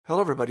Hello,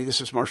 everybody. This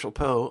is Marshall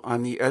Poe.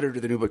 I'm the editor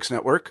of the New Books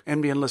Network.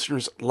 NBN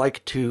listeners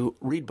like to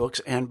read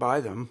books and buy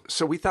them.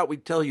 So we thought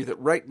we'd tell you that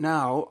right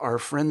now, our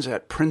friends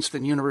at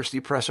Princeton University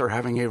Press are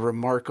having a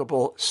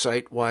remarkable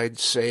site-wide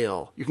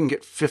sale. You can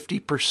get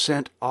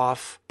 50%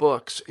 off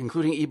books,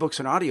 including ebooks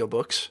and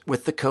audiobooks,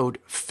 with the code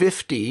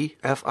 50,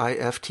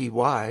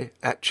 F-I-F-T-Y,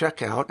 at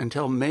checkout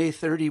until May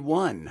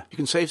 31. You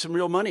can save some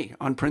real money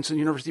on Princeton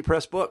University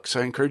Press books.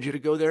 I encourage you to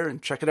go there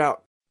and check it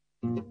out.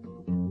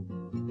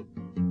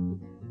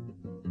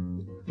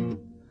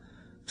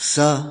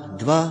 Со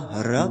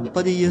двора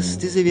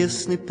подъезд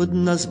известный под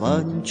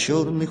названием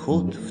 «Черный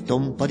ход». В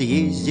том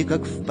подъезде,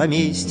 как в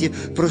поместье,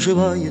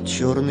 проживает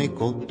черный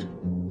кот.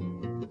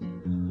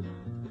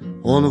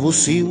 Он в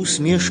усы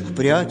усмешку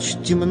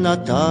прячет,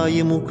 темнота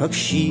ему как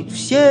щит.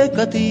 Все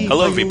коты...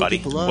 Hello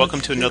everybody,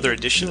 welcome to another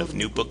edition of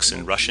New Books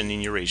in Russian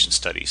and Eurasian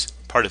Studies,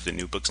 part of the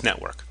New Books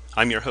Network.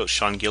 I'm your host,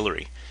 Sean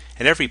Guillory.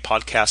 In every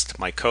podcast,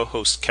 my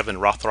co-host Kevin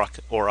Rothrock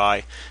or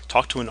I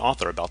talk to an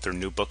author about their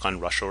new book on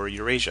Russia or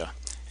Eurasia.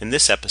 In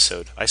this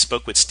episode, I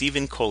spoke with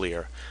Stephen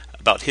Collier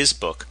about his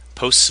book,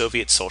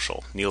 Post-Soviet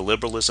Social,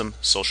 Neoliberalism,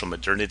 Social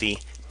Modernity,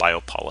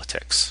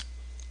 Biopolitics.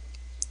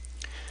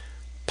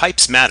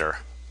 Pipes matter.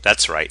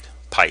 That's right,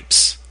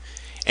 pipes.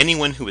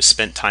 Anyone who has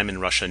spent time in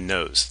Russia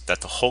knows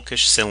that the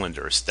hulkish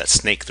cylinders that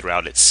snake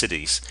throughout its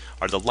cities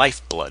are the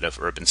lifeblood of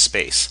urban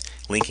space,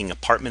 linking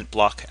apartment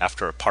block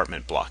after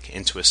apartment block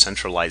into a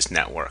centralized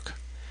network.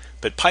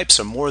 But pipes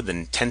are more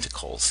than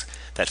tentacles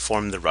that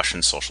form the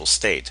Russian social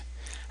state.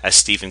 As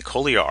Stephen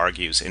Collier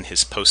argues in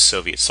his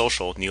Post-Soviet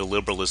Social,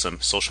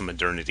 Neoliberalism, Social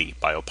Modernity,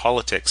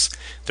 Biopolitics,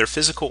 their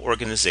physical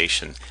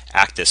organization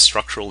act as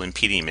structural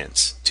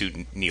impediments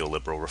to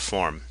neoliberal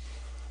reform.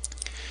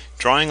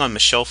 Drawing on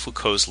Michel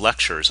Foucault's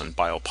lectures on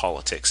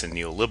biopolitics and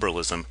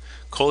neoliberalism,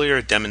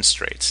 Collier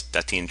demonstrates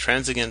that the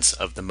intransigence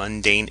of the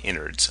mundane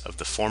innards of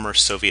the former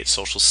Soviet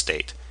social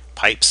state,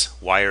 pipes,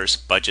 wires,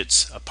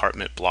 budgets,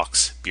 apartment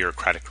blocks,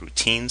 bureaucratic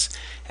routines,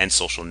 and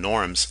social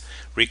norms,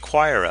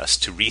 require us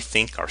to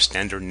rethink our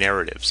standard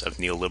narratives of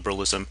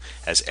neoliberalism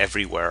as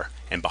everywhere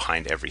and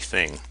behind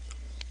everything.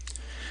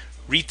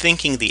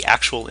 Rethinking the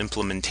actual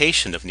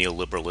implementation of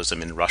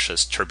neoliberalism in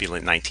Russia's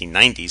turbulent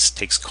 1990s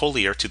takes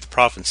Collier to the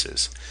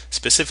provinces,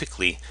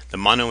 specifically the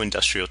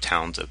mono-industrial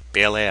towns of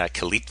Belaya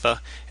Kalitva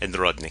and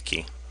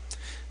Rodniki.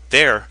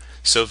 There,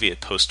 Soviet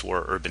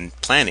post-war urban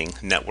planning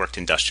networked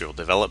industrial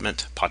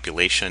development,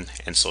 population,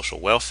 and social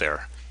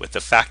welfare, with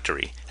the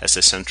factory as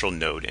the central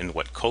node in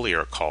what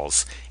Collier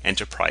calls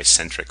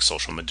enterprise-centric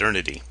social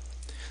modernity.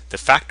 The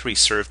factory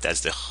served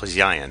as the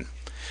khozyain,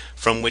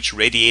 from which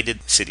radiated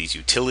cities'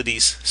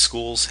 utilities,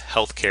 schools,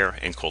 healthcare,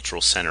 and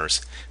cultural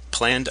centers,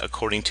 planned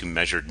according to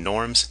measured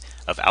norms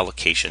of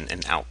allocation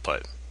and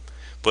output.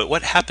 But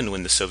what happened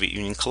when the Soviet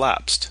Union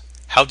collapsed?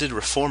 How did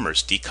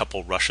reformers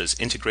decouple Russia's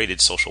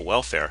integrated social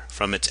welfare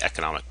from its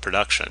economic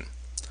production?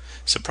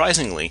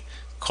 Surprisingly,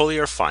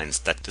 Collier finds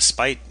that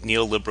despite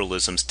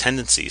neoliberalism's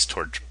tendencies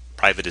toward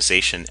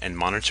privatization and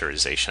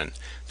monetarization,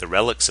 the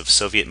relics of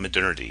Soviet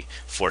modernity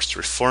forced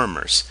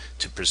reformers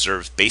to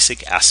preserve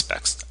basic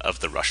aspects of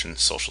the Russian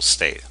social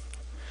state.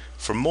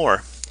 For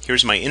more,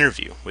 here's my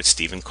interview with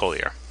Stephen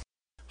Collier.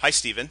 Hi,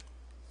 Stephen.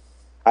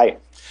 Hi.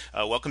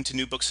 Welcome to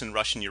New Books in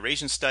Russian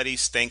Eurasian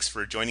Studies. Thanks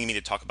for joining me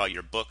to talk about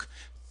your book,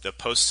 The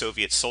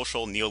Post-Soviet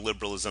Social,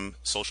 Neoliberalism,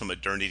 Social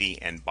Modernity,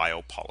 and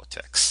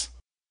Biopolitics.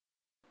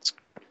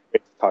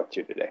 Great to talk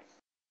to you today.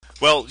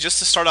 Well, just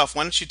to start off,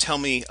 why don't you tell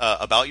me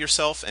about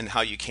yourself and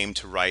how you came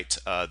to write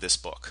this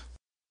book?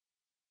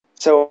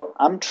 So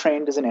I'm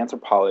trained as an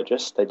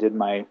anthropologist. I did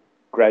my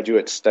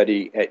graduate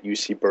study at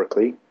UC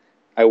Berkeley.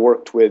 I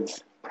worked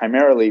with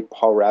primarily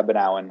Paul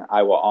Rabinow and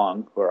Aiwa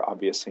Ong, who are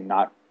obviously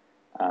not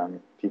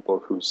people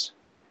whose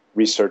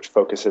research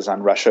focuses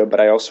on Russia, but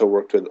I also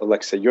worked with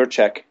Alexei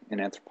Yurchek in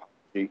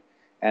anthropology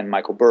and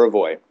Michael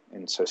Buravoy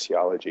in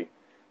sociology,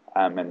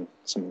 and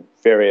some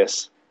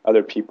various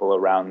other people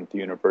around the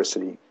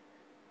university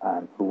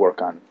who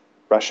work on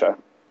Russia.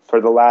 For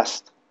the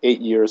last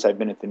 8 years, I've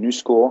been at the New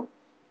School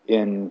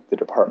in the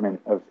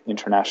Department of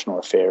International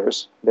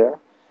Affairs there.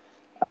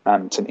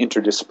 It's an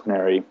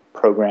interdisciplinary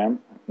program,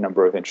 a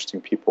number of interesting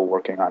people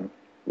working on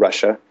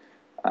Russia,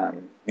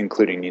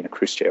 including Nina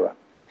Khrushcheva,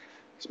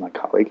 who's my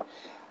colleague.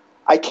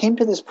 I came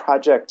to this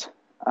project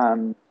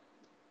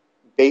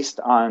based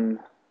on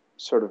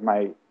sort of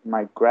my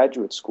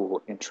graduate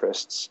school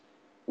interests,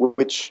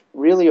 which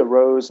really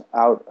arose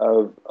out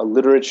of a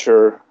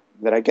literature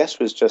that I guess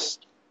was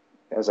just,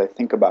 as I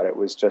think about it,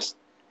 was just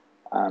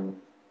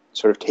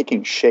sort of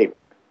taking shape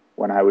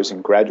when I was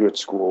in graduate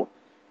school,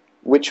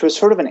 which was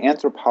sort of an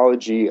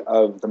anthropology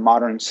of the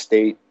modern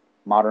state,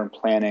 modern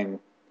planning,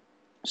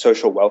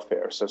 social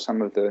welfare. So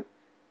some of the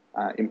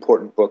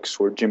important books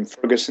were Jim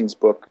Ferguson's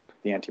book,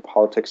 The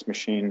Anti-Politics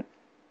Machine.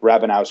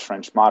 Rabinow's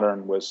French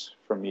Modern was,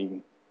 for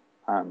me,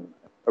 a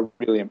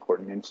really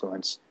important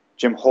influence.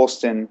 Jim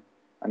Holston,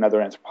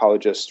 another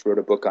anthropologist, wrote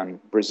a book on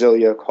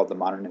Brasilia called The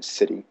Modernist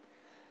City.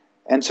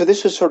 And so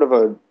this was sort of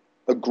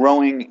a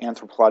growing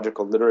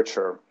anthropological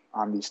literature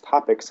on these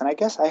topics. And I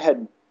guess I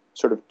had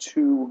sort of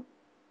two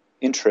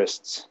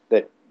interests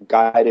that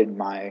guided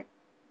my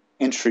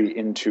entry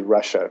into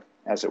Russia,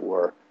 as it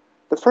were.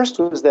 The first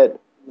was that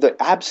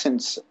the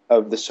absence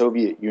of the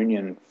Soviet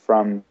Union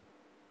from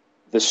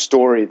the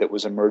story that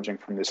was emerging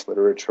from this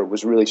literature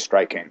was really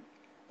striking.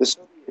 The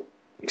Soviet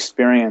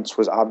experience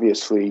was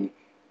obviously,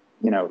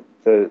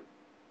 the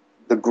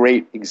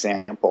great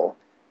example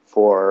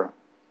for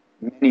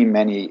many,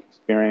 many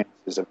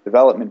experiences of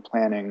development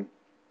planning,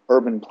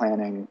 urban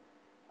planning,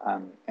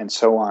 and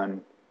so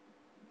on,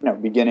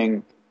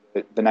 beginning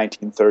the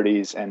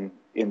 1930s and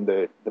in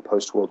the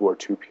post-World War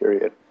II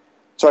period.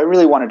 So I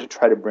really wanted to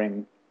try to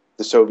bring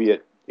the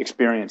Soviet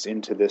experience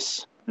into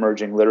this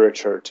emerging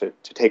literature to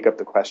take up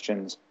the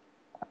questions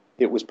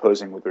it was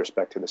posing with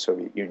respect to the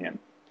Soviet Union.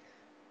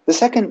 The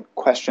second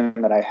question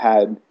that I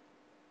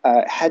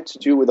had to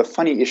do with a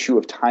funny issue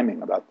of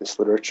timing about this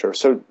literature.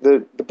 So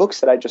the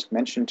books that I just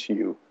mentioned to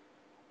you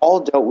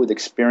all dealt with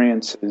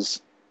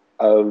experiences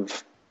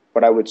of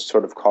what I would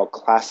sort of call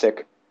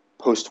classic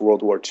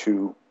post-World War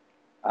II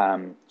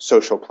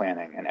social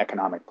planning and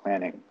economic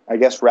planning. I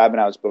guess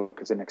Rabinow's book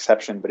is an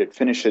exception, but it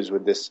finishes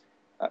with this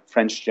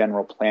French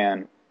general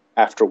plan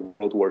after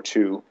World War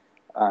II.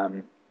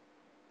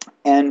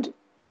 And,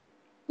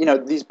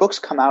 these books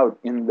come out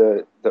in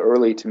the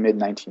early to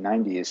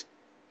mid-1990s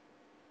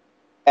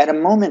at a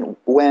moment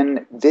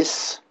when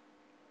these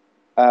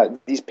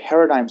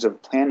paradigms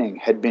of planning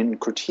had been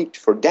critiqued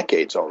for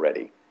decades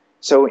already.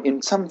 So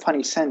in some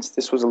funny sense,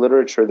 this was a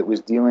literature that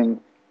was dealing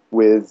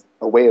with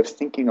a way of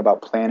thinking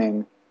about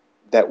planning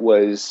that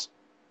was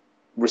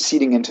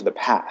receding into the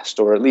past,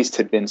 or at least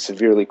had been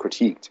severely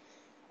critiqued.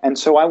 And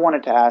so I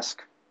wanted to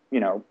ask,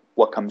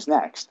 what comes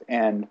next?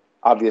 And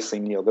obviously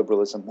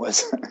neoliberalism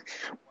was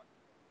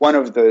one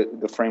of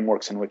the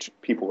frameworks in which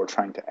people were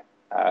trying to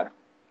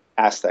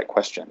ask that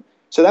question.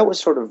 So that was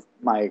sort of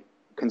my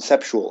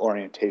conceptual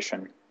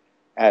orientation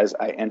as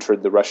I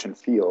entered the Russian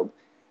field.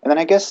 And then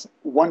I guess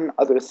one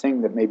other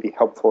thing that may be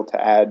helpful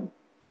to add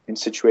in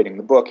situating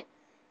the book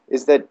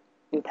is that,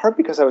 in part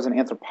because I was an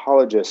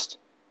anthropologist,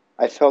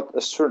 I felt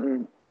a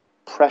certain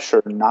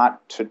pressure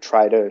not to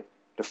try to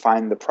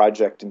define the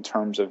project in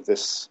terms of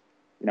this,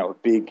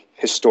 big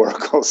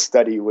historical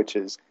study, which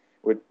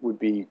would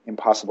be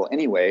impossible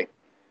anyway,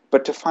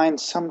 but to find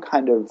some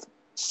kind of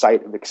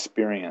site of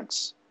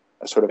experience,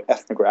 a sort of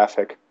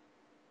ethnographic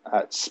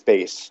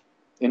space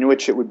in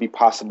which it would be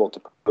possible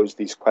to pose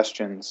these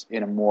questions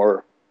in a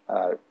more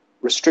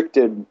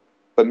restricted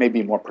but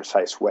maybe more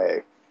precise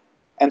way.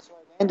 And so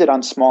I landed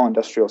on small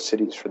industrial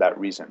cities for that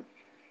reason.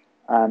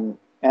 And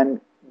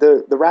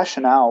the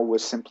rationale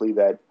was simply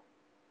that,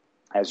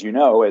 as you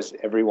know, as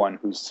everyone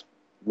who's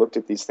looked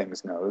at these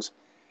things knows,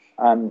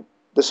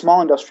 the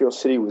small industrial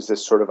city was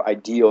this sort of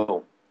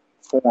ideal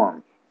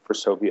form for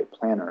Soviet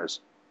planners.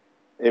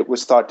 It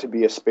was thought to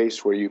be a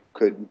space where you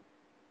could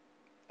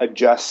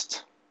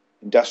adjust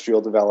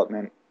industrial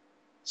development,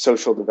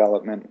 social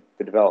development,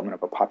 the development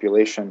of a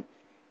population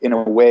in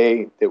a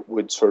way that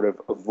would sort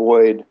of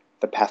avoid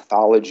the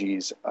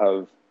pathologies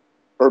of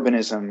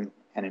urbanism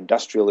and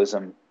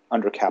industrialism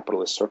under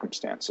capitalist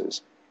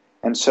circumstances.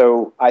 And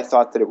so I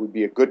thought that it would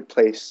be a good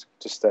place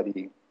to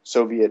study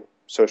Soviet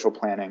social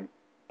planning,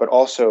 but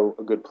also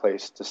a good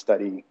place to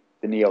study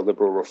the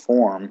neoliberal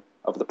reform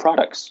of the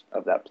products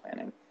of that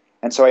planning.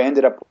 And so I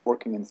ended up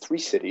working in 3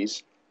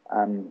 cities.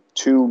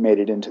 2 made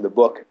it into the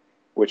book,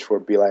 which were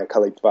Belaya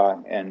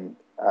Kalitva and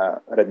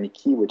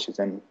Radniki, which is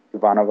in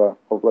Ivanovo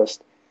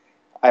Oblast.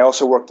 I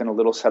also worked in a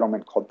little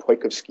settlement called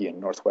Poikovsky in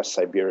northwest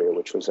Siberia,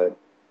 which was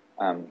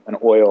an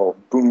oil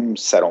boom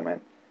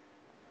settlement.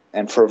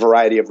 And for a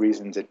variety of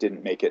reasons, it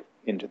didn't make it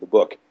into the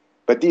book.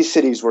 But these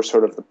cities were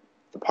sort of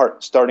the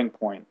starting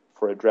point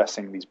for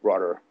addressing these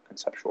broader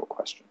conceptual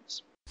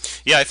questions.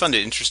 Yeah, I found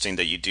it interesting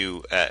that you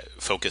do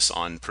focus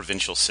on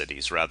provincial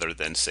cities rather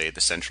than, say,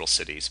 the central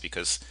cities,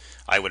 because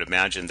I would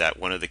imagine that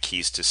one of the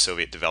keys to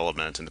Soviet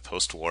development in the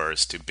post-war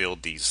is to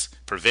build these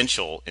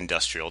provincial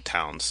industrial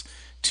towns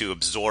to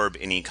absorb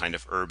any kind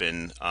of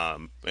urban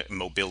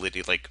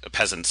mobility, like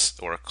peasants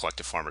or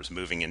collective farmers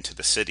moving into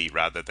the city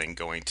rather than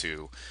going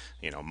to,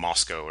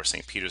 Moscow or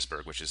St.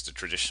 Petersburg, which is the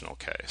traditional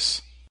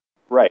case.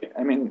 Right.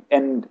 I mean,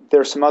 and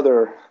there's some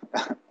other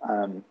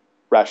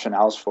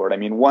rationales for it. I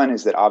mean, one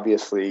is that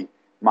obviously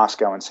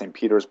Moscow and St.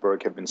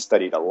 Petersburg have been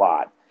studied a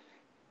lot.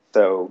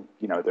 So,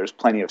 there's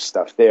plenty of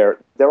stuff there.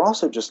 They're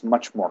also just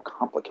much more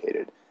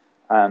complicated.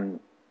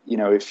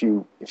 If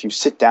you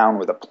sit down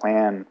with a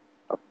plan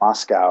of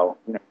Moscow,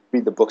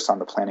 read the books on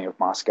the planning of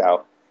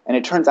Moscow, and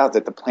it turns out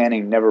that the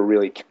planning never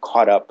really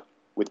caught up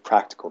with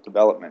practical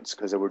developments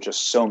because there were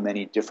just so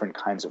many different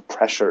kinds of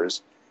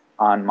pressures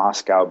on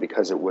Moscow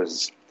because it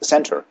was the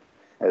center,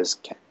 as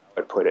Ken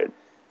would put it.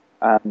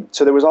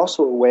 So there was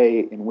also a way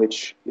in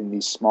which in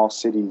these small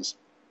cities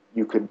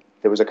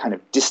there was a kind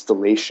of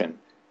distillation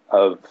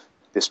of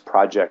this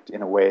project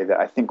in a way that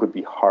I think would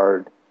be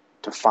hard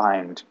to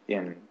find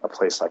in a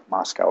place like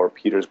Moscow or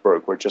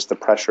Petersburg, where just the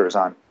pressures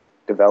on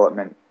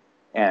development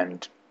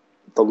and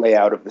the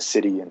layout of the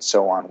city and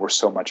so on were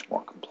so much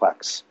more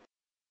complex.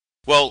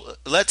 Well,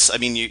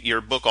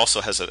 your book also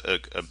has a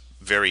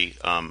very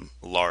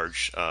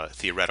large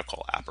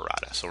theoretical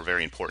apparatus, or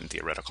very important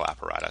theoretical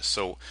apparatus.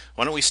 So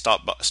why don't we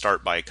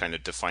start by kind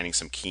of defining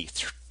some key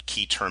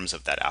terms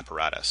of that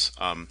apparatus.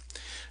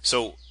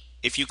 So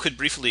if you could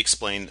briefly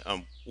explain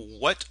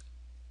what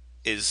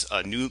is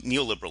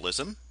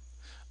neoliberalism,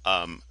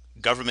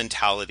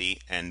 governmentality,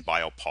 and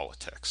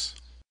biopolitics.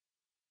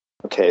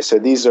 Okay, so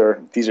these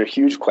are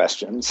huge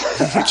questions.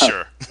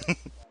 Sure.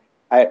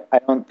 I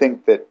don't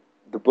think that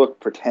the book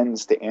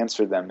pretends to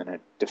answer them in a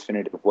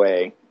definitive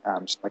way,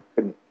 so I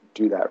couldn't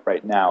do that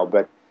right now.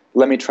 But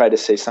let me try to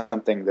say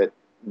something that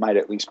might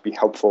at least be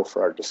helpful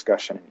for our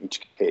discussion in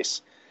each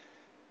case.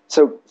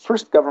 So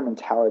first,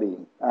 governmentality.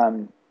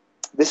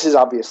 This is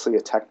obviously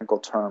a technical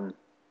term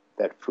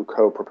that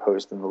Foucault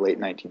proposed in the late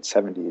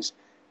 1970s.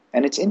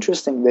 And it's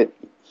interesting that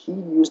he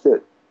used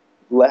it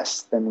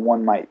less than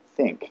one might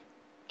think,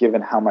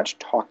 given how much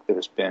talk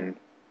there's been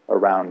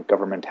around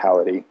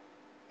governmentality.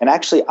 And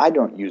actually, I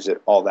don't use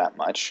it all that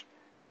much,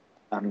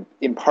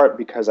 in part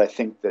because I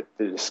think that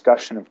the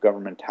discussion of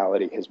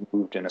governmentality has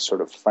moved in a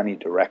sort of funny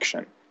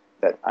direction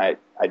that I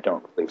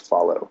don't really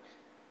follow.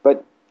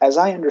 But as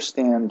I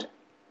understand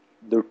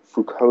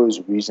Foucault's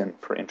reason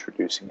for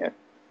introducing it,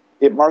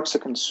 it marks a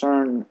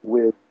concern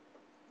with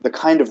the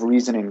kind of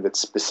reasoning that's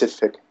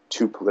specific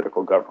to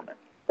political government,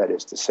 that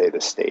is to say,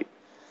 the state.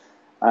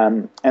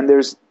 And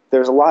there's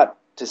a lot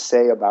to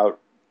say about,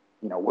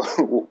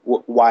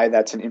 why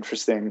that's an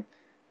interesting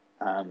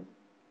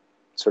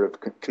sort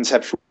of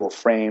conceptual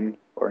frame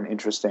or an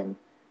interesting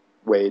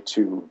way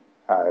to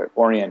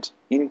orient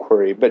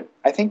inquiry. But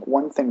I think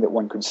one thing that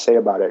one could say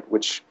about it,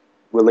 which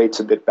relates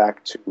a bit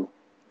back to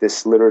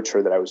this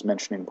literature that I was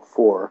mentioning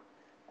before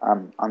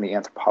on the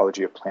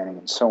anthropology of planning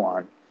and so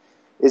on,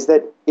 is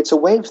that it's a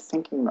way of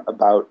thinking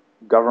about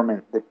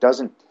government that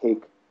doesn't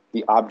take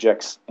the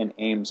objects and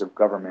aims of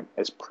government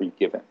as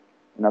pre-given.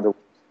 In other words,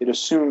 it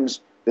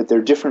assumes that there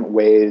are different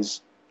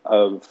ways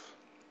of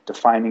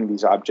defining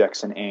these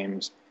objects and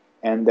aims,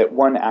 and that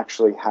one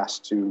actually has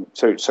to,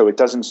 so it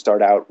doesn't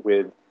start out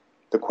with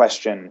the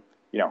question,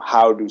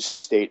 how do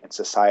state and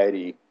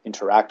society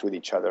interact with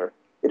each other?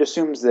 It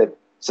assumes that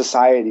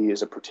society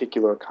is a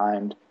particular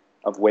kind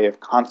of way of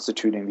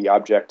constituting the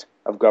object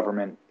of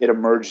government. It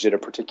emerged at a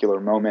particular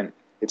moment.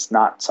 It's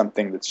not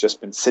something that's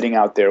just been sitting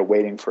out there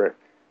waiting for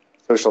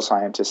social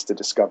scientists to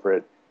discover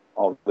it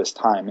all this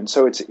time. And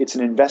so it's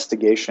an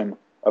investigation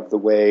of the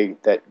way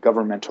that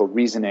governmental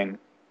reasoning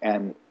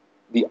and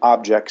the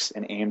objects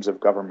and aims of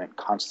government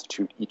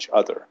constitute each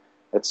other.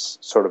 That's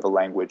sort of a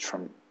language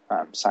from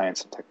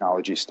science and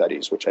technology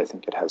studies, which I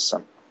think it has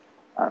some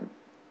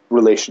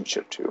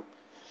relationship to.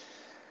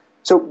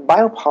 So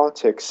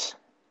biopolitics,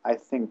 I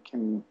think,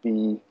 can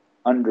be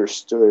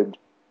understood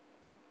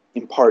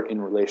in part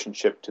in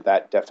relationship to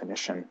that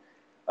definition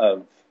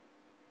of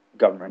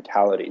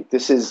governmentality.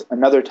 This is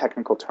another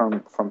technical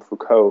term from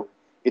Foucault.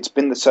 It's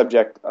been the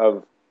subject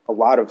of a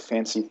lot of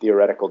fancy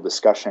theoretical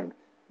discussion,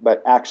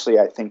 but actually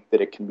I think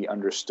that it can be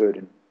understood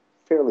in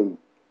fairly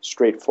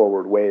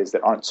straightforward ways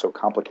that aren't so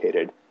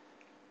complicated.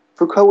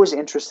 Foucault was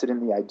interested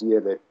in the idea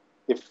that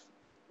if,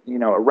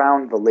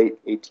 around the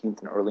late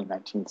 18th and early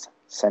 19th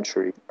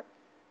century,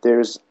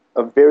 there's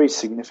a very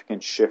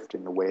significant shift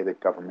in the way that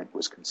government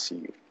was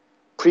conceived.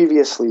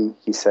 Previously,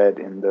 he said,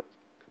 in the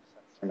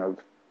conception of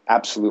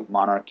absolute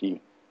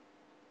monarchy,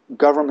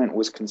 government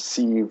was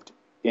conceived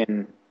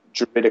in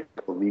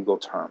juridical legal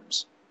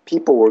terms.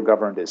 People were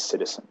governed as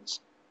citizens.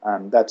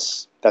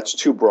 That's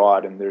too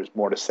broad, and there's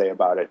more to say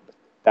about it.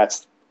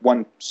 That's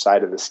one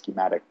side of the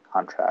schematic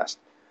contrast.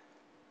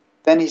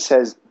 Then he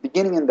says,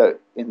 beginning in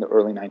the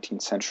early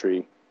 19th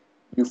century,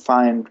 you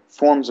find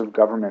forms of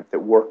government that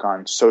work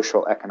on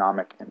social,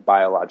 economic, and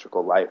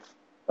biological life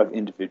of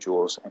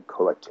individuals and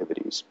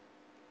collectivities.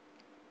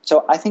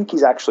 So I think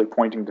he's actually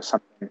pointing to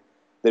something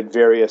that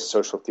various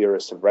social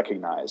theorists have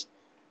recognized.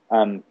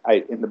 In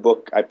the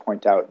book, I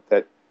point out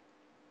that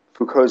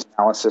Foucault's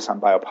analysis on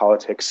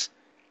biopolitics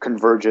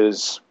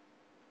converges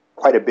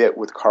quite a bit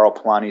with Karl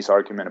Polanyi's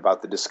argument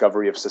about the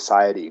discovery of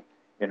society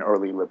in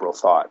early liberal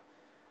thought.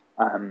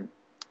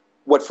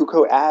 What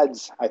Foucault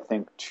adds, I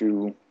think,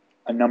 to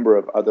a number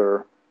of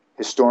other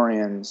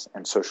historians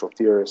and social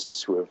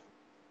theorists who have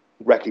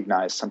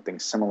recognized something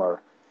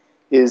similar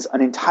is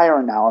an entire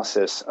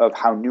analysis of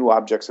how new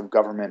objects of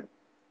government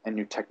and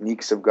new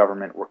techniques of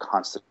government were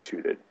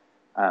constituted,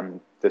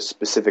 the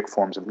specific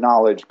forms of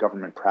knowledge,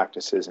 government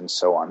practices, and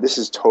so on. This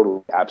is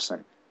totally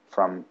absent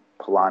from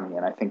Polanyi,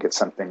 and I think it's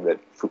something that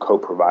Foucault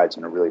provides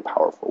in a really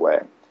powerful way.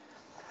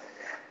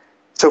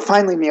 So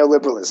finally,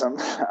 neoliberalism.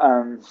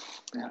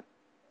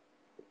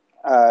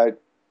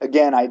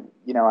 Again,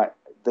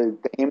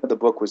 the aim of the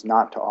book was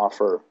not to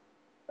offer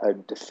a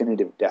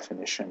definitive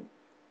definition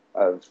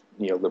of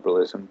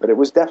neoliberalism, but it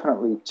was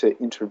definitely to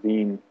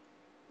intervene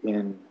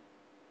in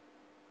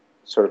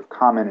sort of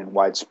common and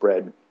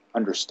widespread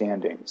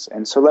understandings.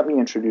 And so let me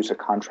introduce a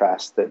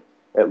contrast that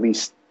at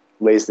least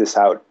lays this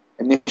out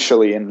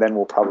initially, and then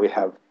we'll probably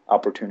have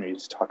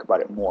opportunities to talk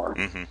about it more.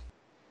 Mm-hmm.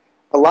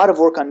 A lot of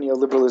work on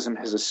neoliberalism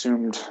has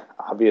assumed,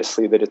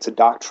 obviously, that it's a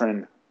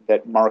doctrine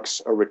that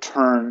marks a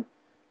return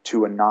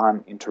to a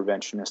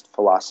non-interventionist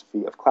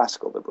philosophy of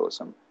classical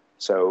liberalism.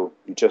 So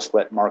you just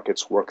let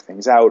markets work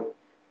things out,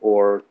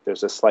 or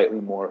there's a slightly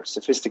more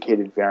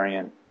sophisticated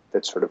variant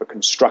that's sort of a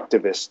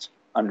constructivist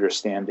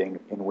understanding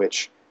in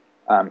which,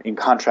 in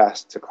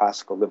contrast to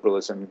classical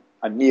liberalism,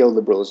 a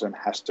neoliberalism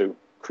has to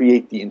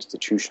create the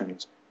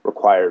institutions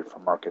required for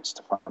markets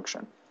to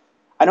function.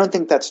 I don't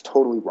think that's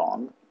totally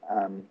wrong.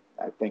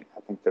 I think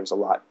there's a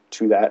lot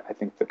to that. I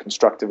think the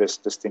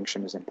constructivist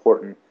distinction is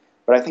important,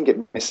 but I think it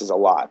misses a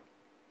lot.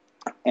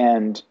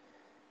 And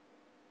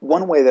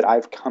one way that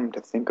I've come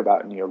to think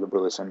about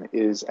neoliberalism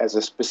is as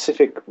a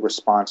specific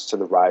response to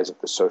the rise of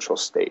the social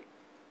state.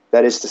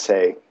 That is to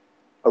say,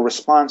 a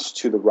response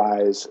to the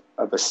rise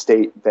of a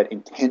state that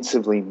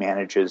intensively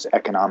manages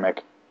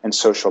economic and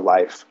social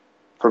life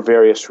for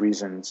various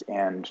reasons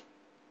and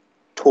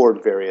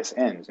toward various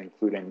ends,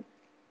 including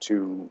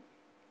to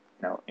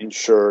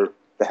ensure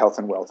the health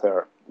and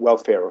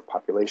welfare of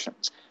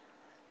populations.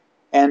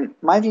 And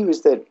my view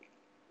is that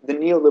the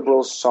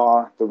neoliberals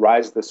saw the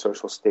rise of the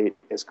social state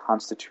as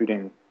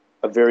constituting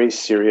a very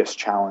serious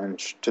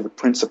challenge to the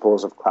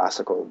principles of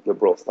classical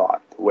liberal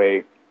thought, the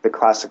way the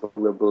classical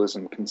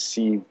liberalism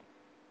conceived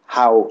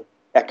how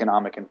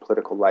economic and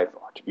political life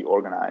ought to be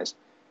organized.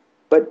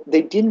 But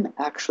they didn't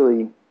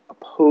actually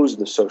oppose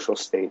the social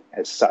state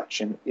as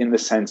such, in the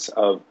sense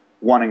of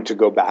wanting to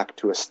go back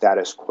to a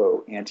status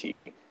quo ante.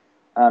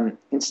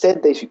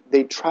 Instead,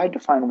 they tried to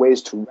find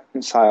ways to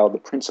reconcile the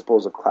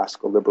principles of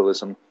classical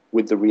liberalism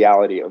with the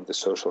reality of the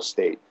social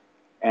state.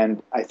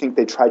 And I think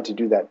they tried to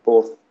do that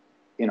both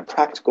in a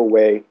practical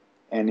way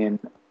and in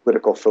a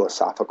political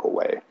philosophical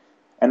way.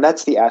 And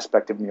that's the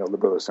aspect of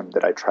neoliberalism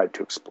that I tried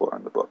to explore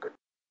in the book.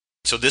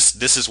 So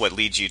this is what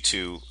leads you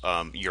to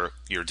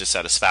your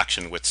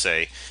dissatisfaction with,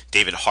 say,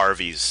 David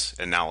Harvey's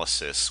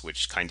analysis,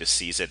 which kind of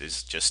sees it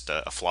as just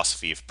a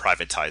philosophy of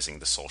privatizing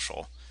the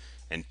social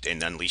and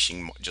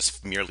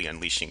merely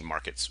unleashing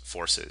market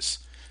forces.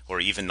 Or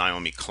even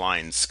Naomi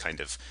Klein's kind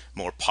of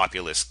more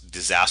populist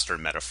disaster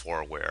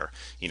metaphor where,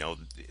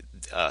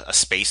 a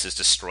space is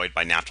destroyed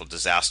by natural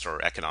disaster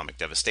or economic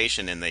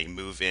devastation and they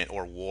move in,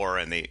 or war,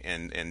 and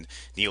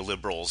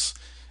neoliberals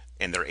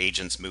and their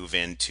agents move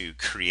in to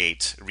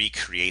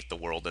recreate the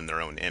world in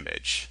their own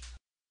image.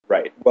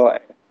 Right. Well,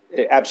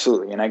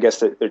 absolutely. And I guess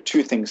there are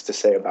two things to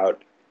say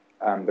about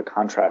the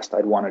contrast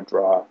I'd want to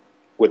draw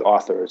with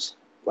authors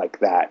like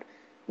that.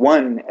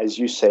 One, as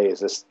you say,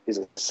 is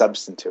a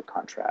substantive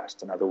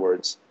contrast. In other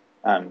words,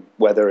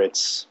 whether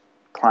it's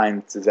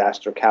Klein's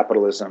disaster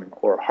capitalism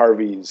or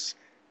Harvey's,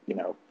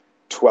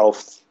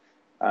 12th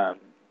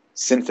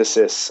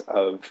synthesis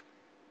of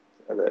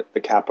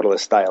the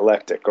capitalist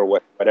dialectic, or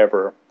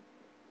whatever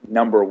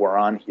number we're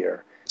on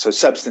here. So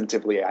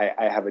substantively,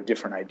 I have a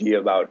different idea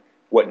about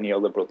what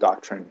neoliberal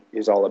doctrine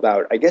is all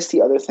about. I guess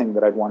the other thing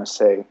that I'd want to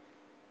say,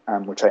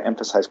 which I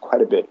emphasize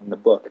quite a bit in the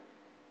book,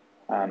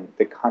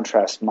 that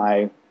contrasts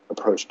my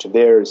approach to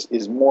theirs,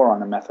 is more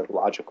on a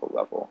methodological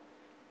level.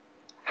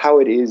 How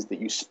it is that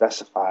you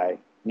specify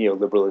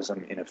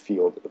neoliberalism in a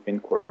field of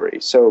inquiry.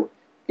 So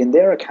in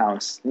their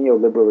accounts,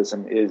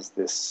 neoliberalism is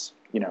this,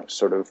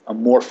 sort of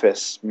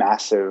amorphous,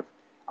 massive,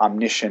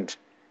 omniscient,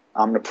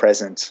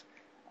 omnipresent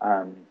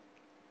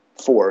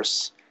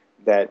force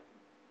that,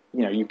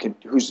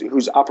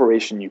 whose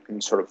operation you can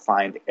sort of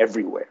find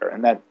everywhere.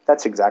 And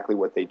that's exactly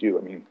what they do.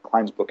 I mean,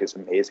 Klein's book is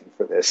amazing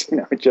for this.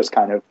 It just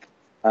kind of,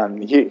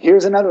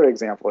 here's another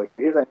example.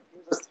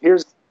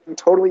 Here's something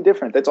totally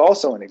different. That's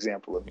also an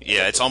example of.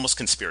 Yeah, it's almost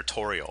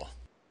conspiratorial.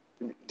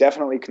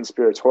 Definitely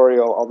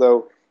conspiratorial,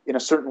 although in a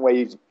certain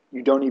way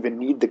you don't even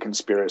need the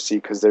conspiracy,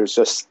 because there's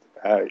just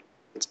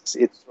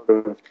it's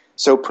sort of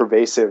so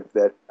pervasive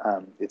that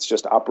it's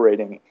just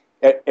operating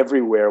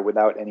everywhere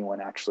without anyone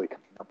actually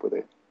coming up with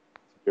a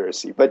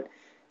conspiracy. But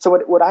so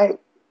what I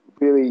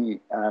really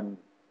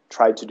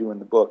tried to do in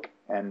the book,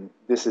 and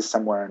this is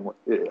somewhere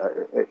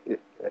in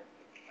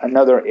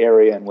another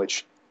area in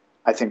which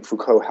I think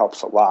Foucault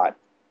helps a lot,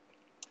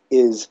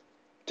 is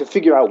to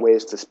figure out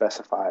ways to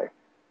specify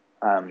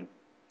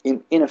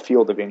in a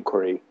field of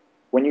inquiry,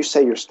 when you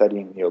say you're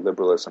studying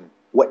neoliberalism,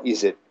 what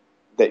is it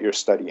that you're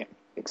studying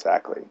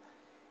exactly?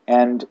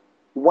 And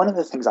one of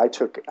the things I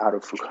took out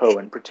of Foucault,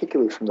 and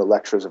particularly from the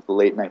lectures of the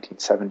late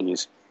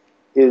 1970s,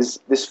 is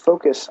this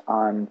focus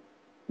on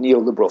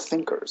neoliberal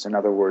thinkers. In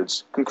other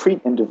words,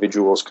 concrete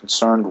individuals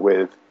concerned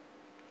with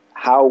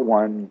how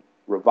one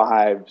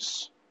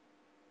revives,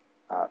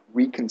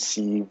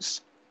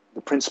 reconceives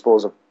the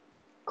principles of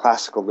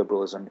classical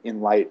liberalism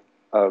in light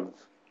of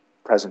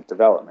present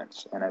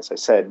developments. And as I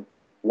said,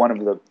 one of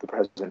the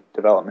present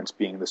developments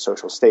being the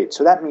social state.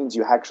 So that means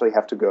you actually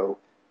have to go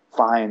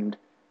find,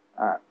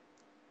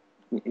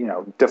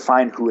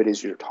 define who it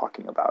is you're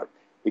talking about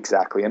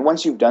exactly. And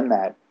once you've done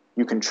that,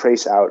 you can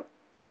trace out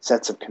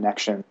sets of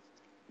connections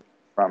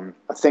from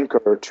a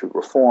thinker to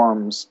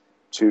reforms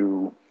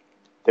to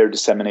their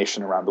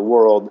dissemination around the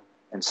world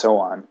and so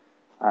on.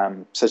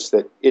 such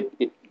that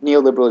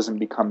neoliberalism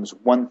becomes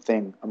one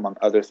thing among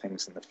other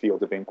things in the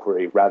field of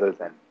inquiry rather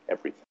than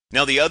everything.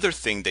 Now, the other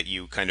thing that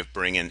you kind of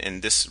bring in,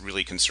 and this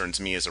really concerns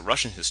me as a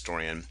Russian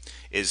historian,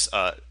 is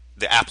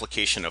the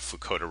application of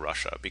Foucault to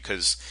Russia,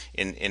 because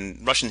in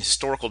Russian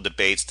historical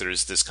debates,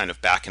 there's this kind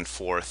of back and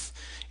forth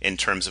in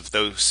terms of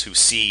those who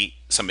see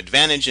some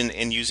advantage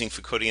in using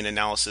Foucauldian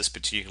analysis,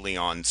 particularly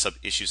on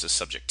issues of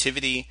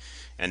subjectivity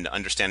and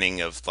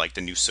understanding of like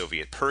the new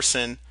Soviet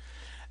person.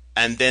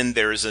 And then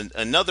there's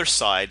another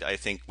side, I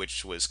think,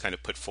 which was kind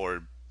of put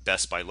forward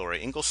best by Laura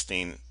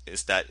Inglestein,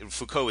 is that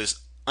Foucault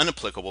is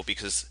unapplicable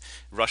because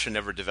Russia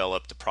never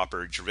developed the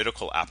proper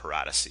juridical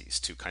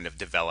apparatuses to kind of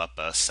develop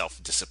a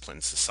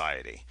self-disciplined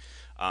society.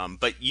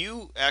 But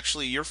your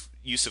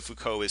use of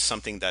Foucault is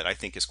something that I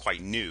think is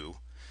quite new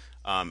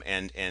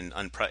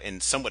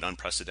and somewhat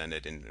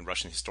unprecedented in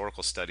Russian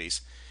historical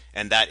studies,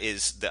 and that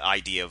is the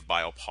idea of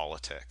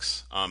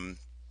biopolitics.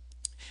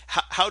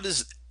 How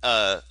does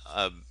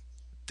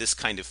this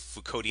kind of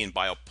Foucauldian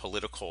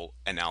biopolitical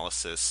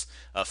analysis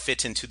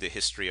fit into the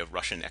history of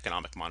Russian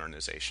economic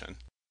modernization?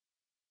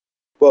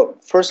 Well,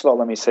 first of all,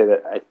 let me say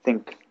that I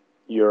think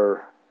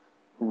your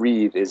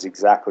read is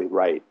exactly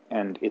right.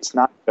 And it's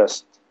not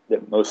just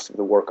that most of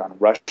the work on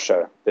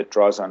Russia that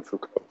draws on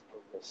Foucault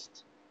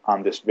focused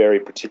on this very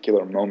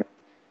particular moment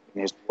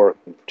in his work,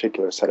 in a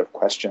particular set of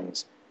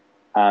questions.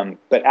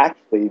 But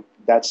actually,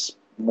 that's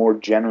more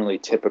generally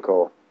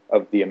typical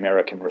of the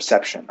American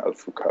reception of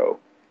Foucault.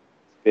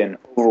 It's been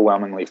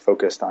overwhelmingly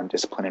focused on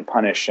Discipline and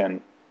Punish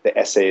and the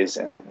essays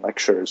and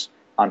lectures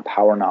on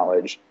power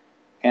knowledge.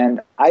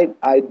 And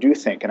I do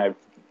think, and I've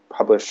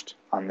published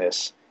on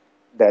this,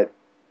 that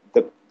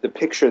the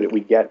picture that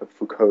we get of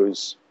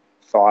Foucault's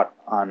thought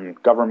on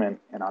government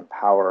and on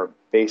power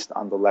based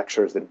on the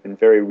lectures that have been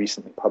very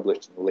recently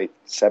published in the late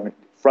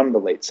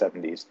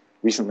 70s,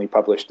 recently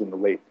published in the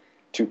late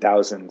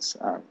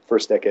 2000s,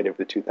 first decade of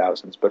the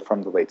 2000s, but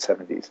from the late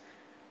 70s,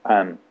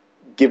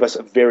 give us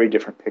a very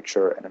different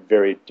picture and a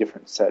very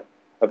different set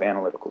of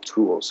analytical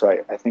tools. So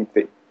I think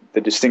that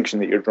the distinction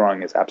that you're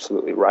drawing is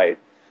absolutely right.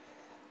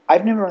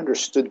 I've never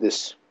understood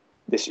this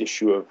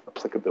issue of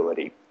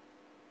applicability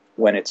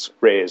when it's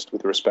raised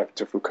with respect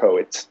to Foucault.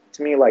 It's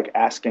to me like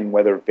asking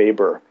whether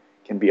Weber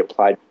can be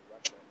applied to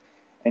Russia.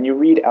 And you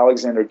read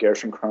Alexander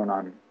Gerschenkron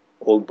on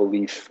Old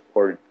Belief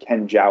or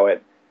Ken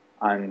Jowett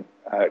on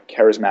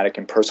charismatic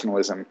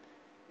impersonalism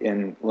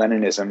in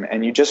Leninism,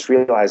 and you just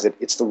realize that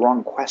it's the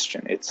wrong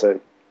question. It's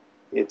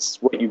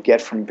what you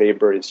get from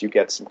Weber is you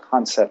get some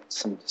concepts,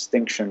 some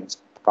distinctions,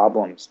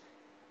 problems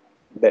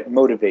that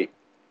motivate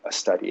a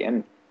study.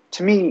 And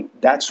to me,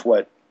 that's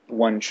what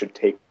one should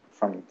take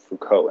from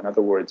Foucault. In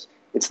other words,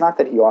 it's not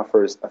that he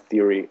offers a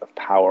theory of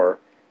power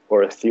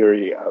or a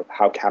theory of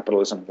how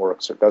capitalism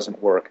works or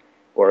doesn't work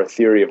or a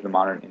theory of the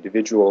modern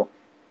individual.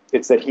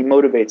 It's that he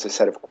motivates a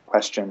set of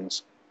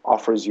questions,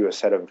 offers you a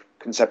set of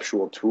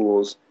conceptual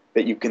tools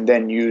that you can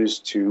then use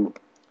to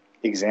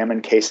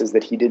examine cases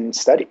that he didn't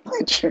study,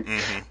 which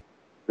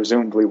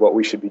presumably what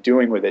we should be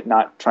doing with it,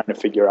 not trying to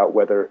figure out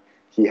whether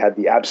he had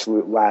the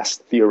absolute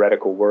last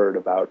theoretical word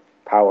about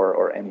power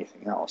or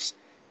anything else.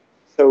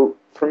 So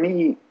for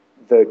me,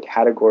 the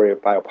category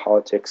of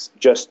biopolitics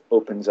just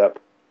opens up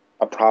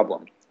a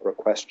problem or a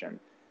question.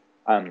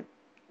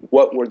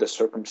 What were the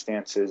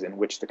circumstances in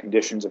which the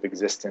conditions of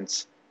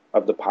existence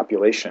of the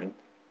population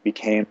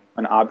became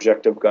an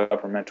object of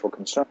governmental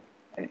concern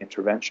and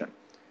intervention?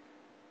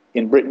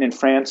 In Britain and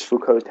France,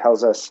 Foucault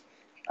tells us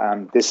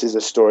this is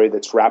a story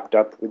that's wrapped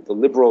up with the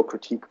liberal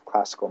critique of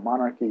classical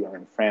monarchy, or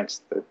in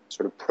France, the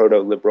sort of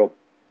proto-liberal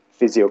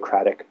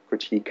physiocratic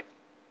critique.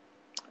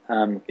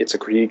 It's a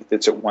critique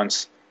that's at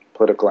once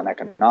political and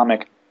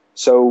economic.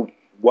 So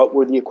what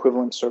were the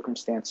equivalent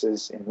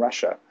circumstances in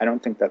Russia? I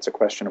don't think that's a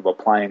question of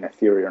applying a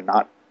theory or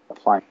not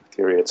applying a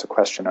theory. It's a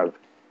question of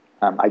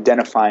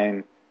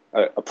identifying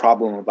a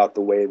problem about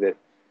the way that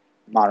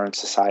modern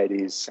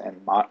societies and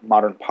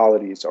modern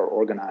polities are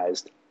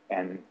organized,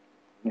 and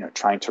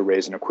trying to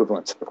raise an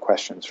equivalent set of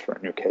questions for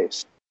a new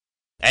case.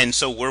 And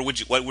so where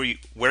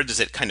does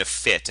it kind of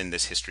fit in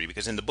this history?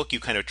 Because in the book you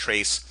kind of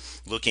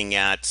trace looking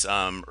at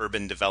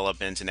urban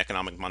development and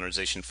economic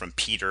modernization from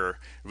Peter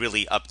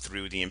really up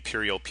through the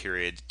imperial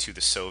period to the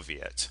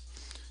Soviet.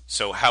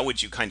 So how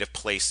would you kind of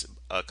place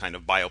a kind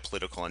of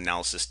biopolitical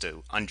analysis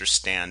to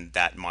understand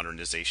that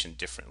modernization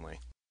differently?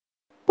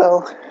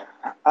 Well,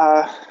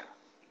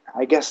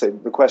 I guess the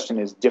question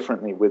is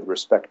differently with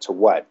respect to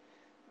what.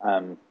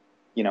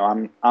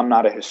 I'm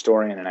not a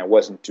historian and I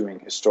wasn't doing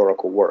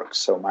historical work,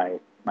 so my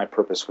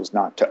purpose was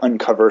not to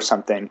uncover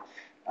something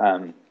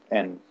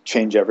and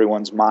change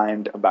everyone's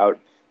mind about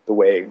the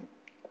way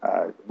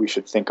we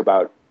should think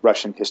about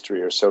Russian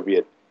history or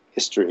Soviet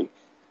history.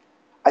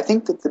 I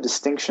think that the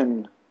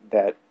distinction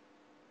that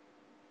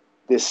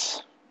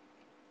this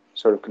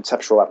sort of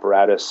conceptual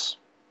apparatus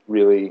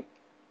really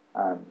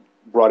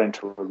brought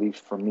into relief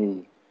for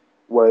me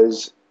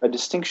was a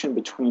distinction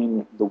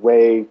between the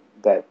way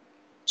that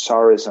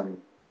Tsarism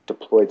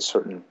deployed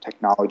certain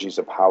technologies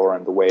of power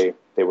and the way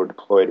they were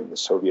deployed in the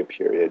Soviet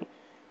period,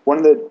 one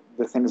of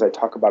the things I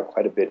talk about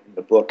quite a bit in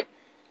the book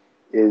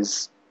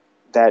is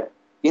that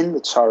in the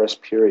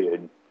Tsarist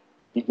period,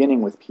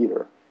 beginning with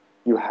Peter,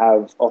 you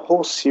have a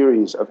whole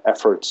series of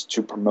efforts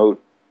to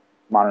promote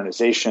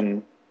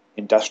modernization,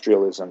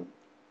 industrialism,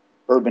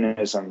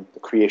 urbanism, the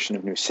creation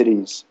of new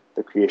cities,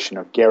 the creation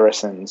of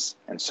garrisons,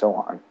 and so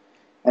on.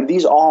 And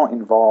these all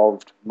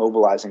involved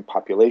mobilizing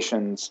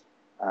populations,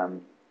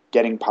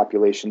 getting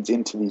populations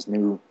into these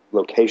new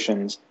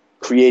locations,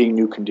 creating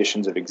new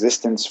conditions of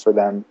existence for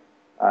them.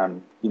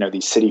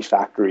 These city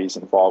factories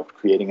involved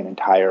creating an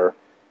entire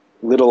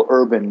little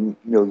urban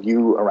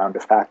milieu around a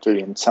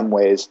factory. In some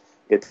ways,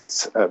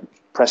 it's a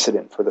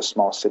precedent for the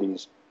small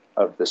cities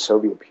of the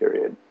Soviet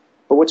period.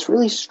 But what's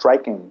really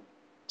striking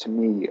to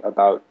me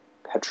about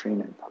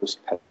Petrine and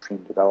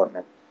post-Petrine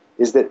development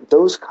is that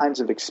those kinds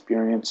of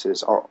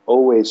experiences are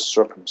always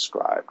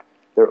circumscribed.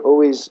 They're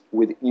always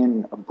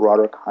within a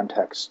broader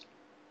context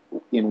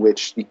in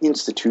which the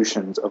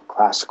institutions of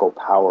classical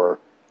power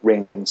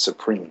reign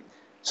supreme.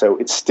 So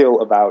it's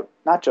still about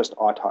not just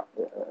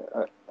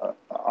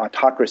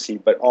autocracy,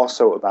 but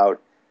also about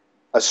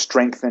a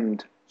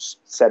strengthened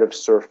set of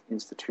serf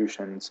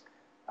institutions.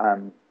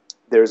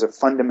 There's a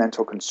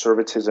fundamental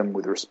conservatism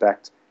with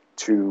respect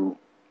to,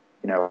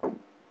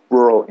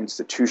 rural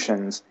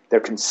institutions. They're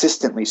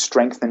consistently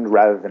strengthened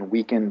rather than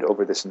weakened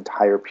over this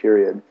entire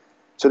period.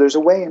 So there's a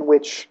way in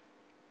which,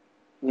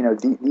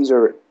 these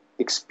are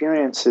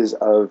experiences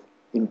of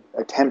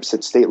attempts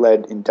at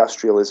state-led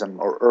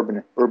industrialism or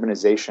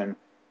urbanization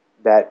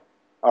that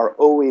are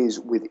always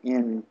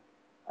within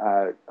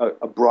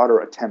a broader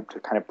attempt to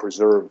kind of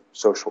preserve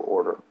social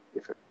order,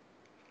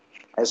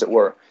 as it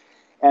were.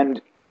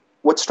 And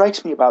what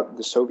strikes me about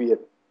the Soviet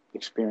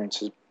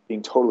experiences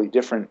being totally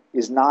different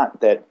is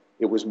not that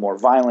it was more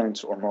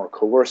violent or more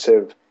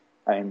coercive.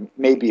 I mean,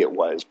 maybe it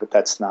was, but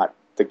that's not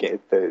the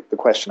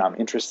question I'm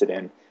interested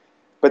in.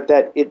 But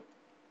that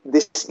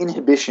this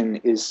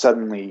inhibition has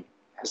suddenly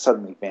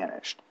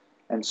vanished,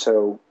 and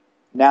so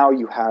now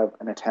you have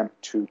an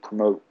attempt to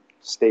promote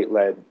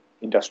state-led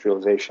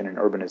industrialization and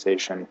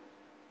urbanization,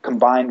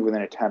 combined with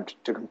an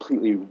attempt to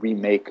completely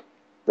remake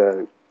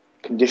the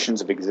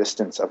conditions of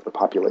existence of the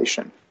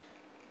population,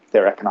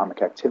 their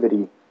economic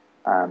activity,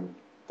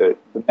 the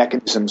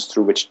mechanisms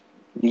through which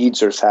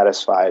needs are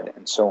satisfied,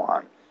 and so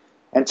on.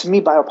 And to me,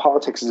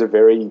 biopolitics is a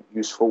very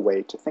useful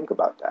way to think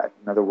about that.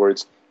 In other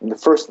words, in the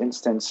first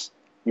instance,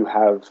 you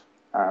have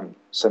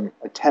some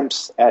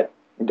attempts at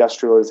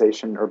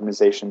industrialization,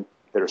 urbanization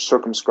that are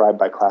circumscribed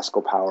by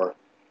classical power.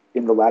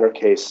 In the latter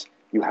case,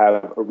 you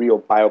have a real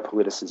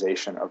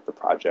biopoliticization of the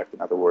project. In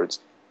other words,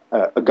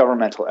 a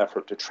governmental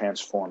effort to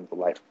transform the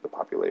life of the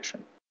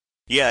population.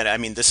 Yeah, I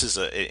mean, this is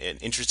an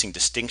interesting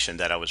distinction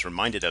that I was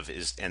reminded of,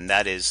 and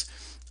that is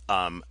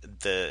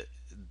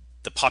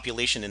the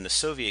population in the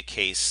Soviet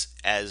case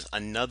as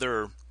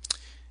another.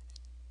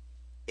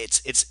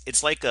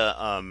 It's like a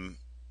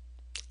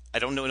I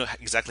don't know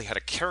exactly how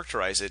to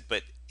characterize it,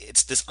 but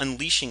it's this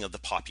unleashing of the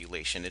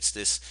population. It's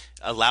this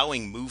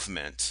allowing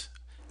movement,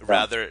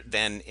 rather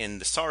than in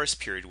the Tsarist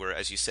period, where,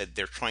 as you said,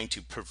 they're trying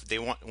to they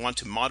want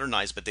to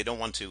modernize, but they don't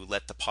want to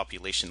let the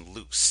population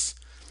loose.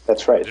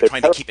 That's right. They're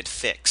trying to keep it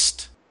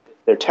fixed.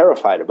 They're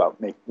terrified about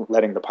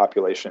letting the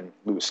population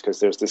loose because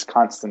there's this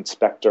constant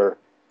specter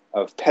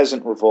of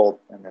peasant revolt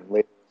and then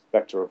later the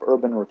specter of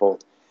urban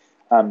revolt.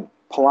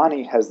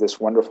 Polanyi has this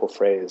wonderful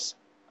phrase,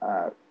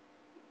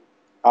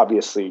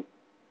 obviously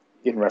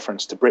in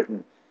reference to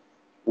Britain,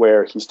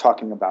 where he's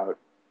talking about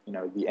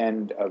the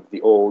end of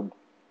the old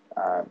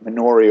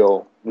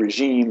manorial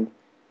regime,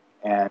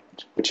 and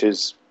which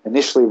is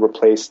initially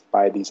replaced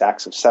by these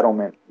acts of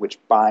settlement, which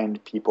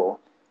bind people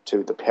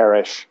to the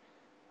parish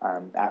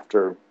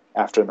after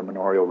the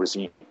manorial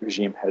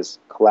regime has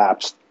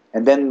collapsed.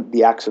 And then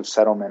the acts of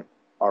settlement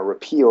are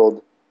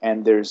repealed,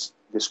 and there's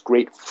this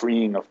great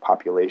freeing of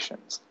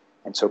populations.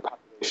 And so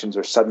populations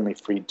are suddenly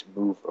freed to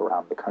move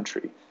around the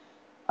country.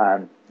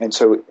 And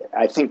so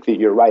I think that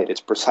you're right.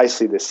 It's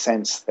precisely this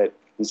sense that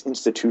these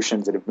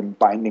institutions that have been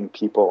binding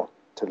people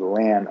to the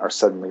land are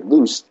suddenly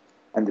loosed.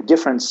 And the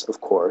difference,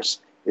 of course,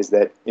 is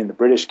that in the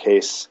British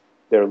case,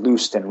 they're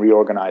loosed and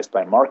reorganized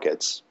by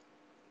markets.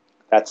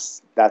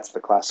 That's the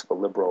classical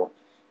liberal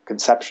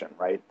conception,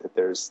 right?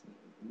 That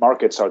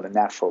markets are the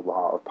natural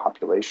law of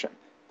population.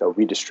 They'll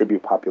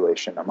redistribute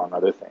population, among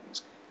other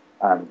things.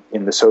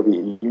 In the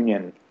Soviet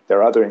Union, there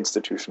are other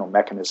institutional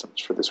mechanisms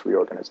for this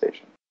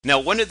reorganization. Now,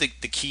 one of the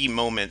key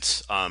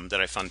moments that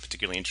I found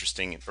particularly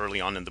interesting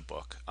early on in the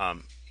book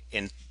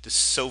in the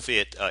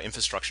Soviet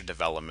infrastructure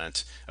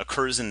development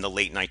occurs in the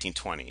late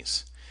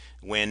 1920s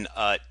when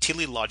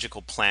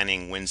teleological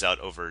planning wins out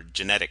over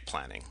genetic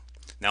planning.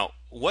 Now,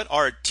 what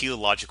are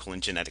teleological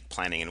and genetic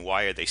planning, and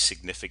why are they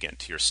significant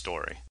to your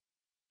story?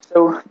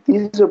 So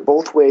these are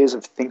both ways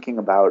of thinking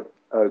about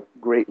a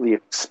greatly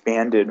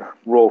expanded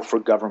role for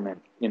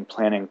government in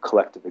planning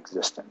collective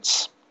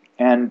existence.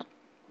 And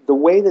the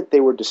way that they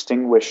were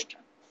distinguished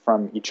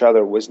from each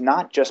other was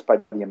not just by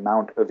the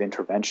amount of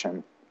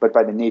intervention, but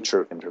by the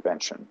nature of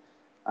intervention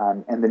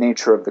and the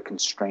nature of the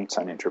constraints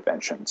on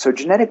intervention. So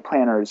genetic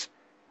planners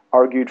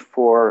argued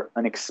for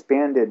an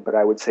expanded, but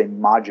I would say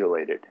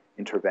modulated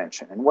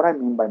intervention. And what I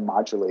mean by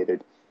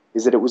modulated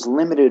is that it was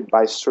limited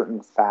by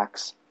certain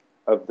facts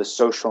of the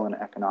social and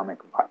economic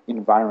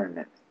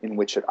environment in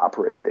which it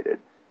operated.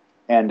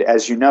 And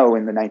as you know,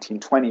 in the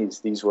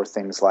 1920s, these were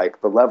things like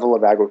the level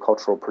of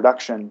agricultural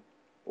production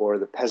or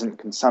the peasant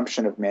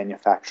consumption of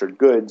manufactured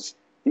goods.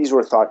 These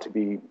were thought to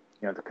be,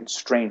 the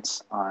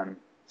constraints on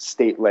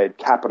state-led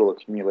capital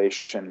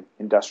accumulation,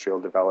 industrial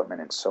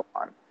development, and so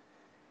on.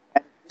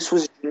 And this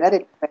was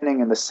genetic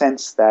planning in the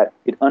sense that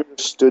it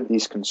understood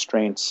these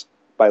constraints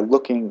by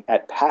looking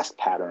at past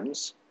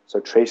patterns, so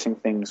tracing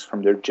things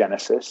from their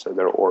genesis or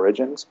their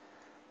origins,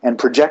 and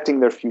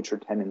projecting their future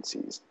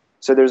tendencies.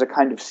 So there's a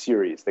kind of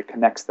series that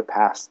connects the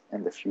past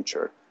and the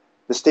future.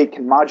 The state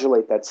can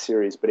modulate that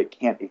series, but it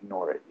can't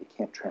ignore it. It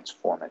can't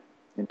transform it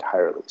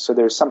entirely. So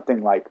there's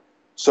something like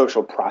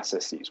social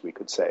processes, we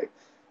could say,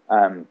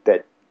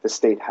 that the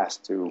state has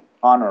to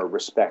honor,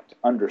 respect,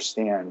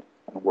 understand,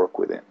 and work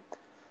within.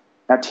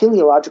 Now,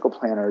 teleological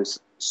planners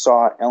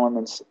saw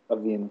elements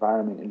of the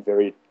environment in a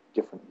very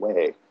different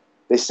way.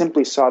 They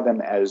simply saw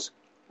them as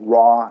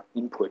raw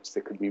inputs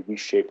that could be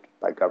reshaped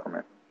by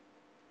government.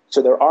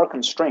 So there are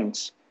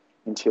constraints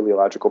in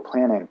teleological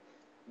planning,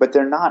 but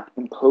they're not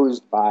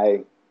imposed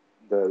by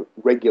the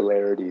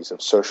regularities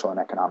of social and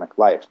economic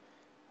life.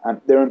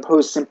 They're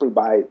imposed simply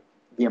by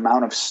the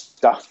amount of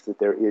stuff that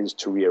there is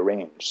to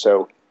rearrange.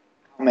 So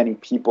how many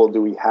people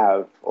do we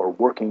have, or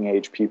working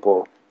age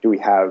people do we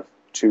have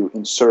to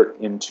insert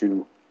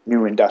into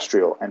new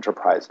industrial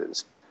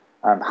enterprises?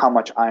 How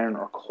much iron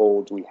or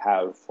coal do we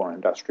have for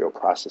industrial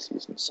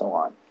processes, and so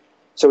on?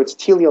 So it's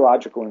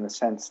teleological in the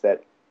sense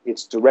that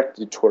it's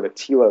directed toward a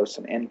telos,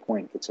 an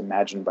endpoint that's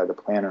imagined by the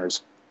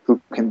planners, who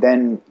can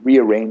then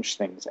rearrange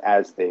things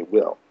as they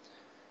will.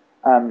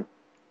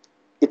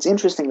 It's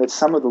interesting that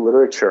some of the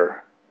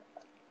literature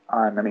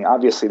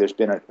obviously there's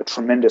been a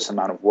tremendous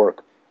amount of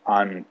work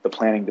on the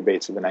planning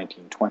debates of the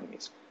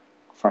 1920s,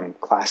 from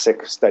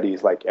classic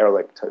studies like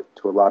Ehrlich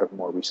to a lot of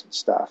more recent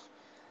stuff.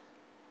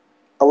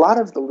 A lot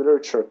of the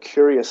literature,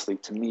 curiously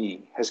to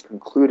me, has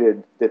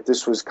concluded that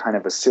this was kind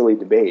of a silly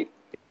debate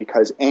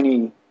because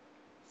any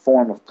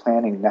form of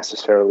planning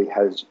necessarily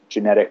has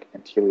genetic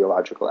and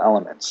teleological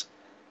elements.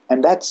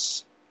 And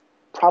that's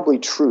probably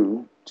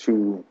true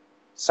to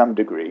some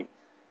degree.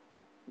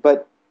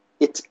 But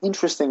it's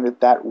interesting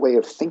that way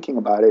of thinking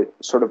about it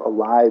sort of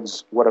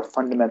elides what a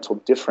fundamental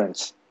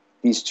difference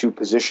these two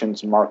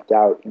positions marked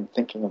out in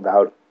thinking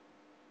about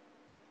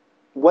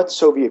what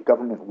Soviet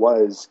government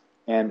was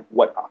and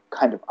what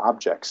kind of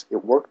objects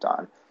it worked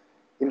on.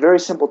 In very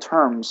simple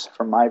terms,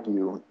 from my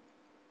view,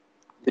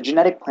 the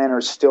genetic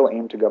planners still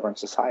aim to govern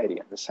society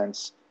in the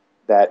sense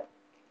that,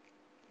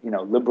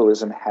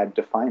 liberalism had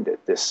defined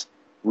it, this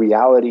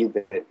reality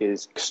that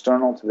is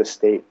external to the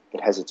state,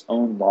 it has its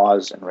own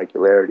laws and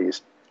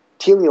regularities.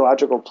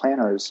 Teleological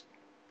planners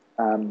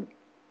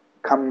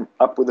come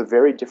up with a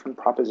very different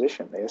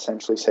proposition. They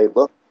essentially say,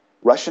 look,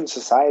 Russian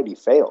society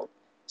failed,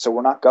 so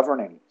we're not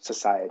governing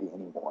society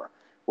anymore.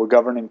 We're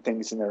governing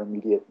things in their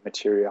immediate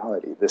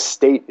materiality. The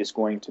state is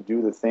going to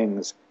do the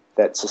things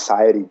that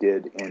society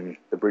did in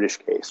the British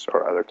case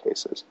or other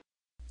cases.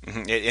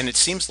 Mm-hmm. And it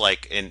seems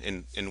like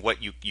in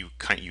what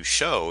you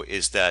show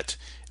is that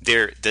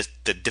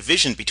the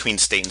division between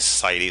state and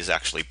society is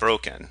actually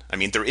broken. I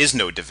mean, there is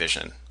no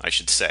division, I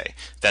should say.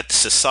 That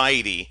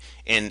society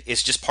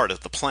is just part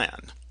of the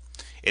plan.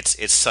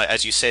 It's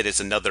as you said, it's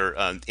another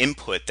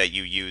input that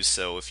you use.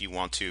 So if you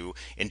want to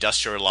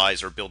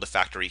industrialize or build a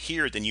factory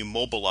here, then you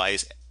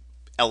mobilize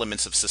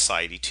elements of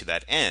society to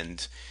that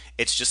end.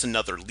 It's just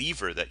another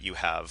lever that you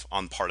have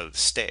on part of the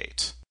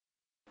state.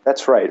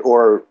 That's right,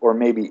 or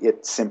maybe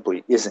it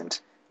simply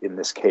isn't in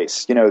this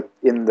case.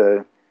 In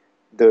the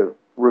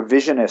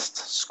revisionist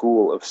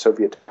school of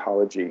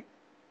Sovietology,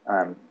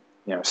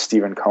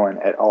 Stephen Cohen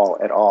et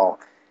al.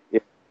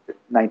 In the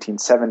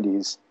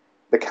 1970s,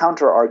 the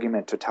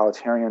counter-argument to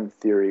totalitarian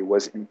theory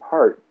was in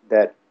part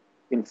that,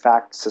 in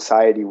fact,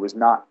 society was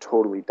not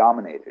totally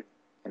dominated.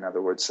 In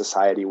other words,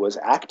 society was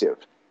active.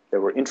 There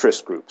were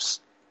interest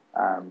groups.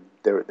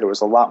 There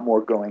was a lot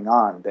more going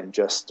on than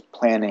just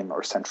planning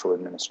or central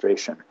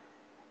administration.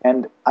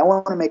 And I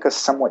want to make a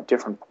somewhat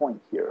different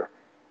point here,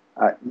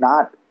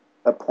 not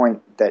a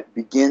point that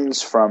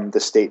begins from the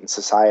state and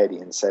society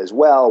and says,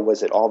 well,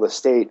 was it all the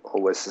state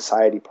or was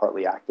society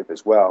partly active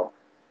as well?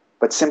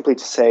 But simply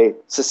to say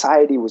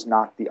society was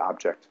not the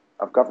object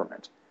of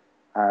government.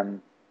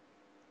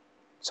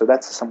 So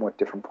that's a somewhat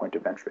different point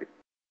of entry.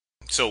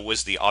 So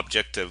was the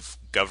object of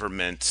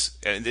government,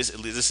 and this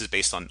is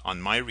based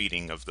on my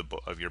reading of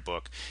your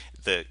book,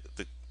 the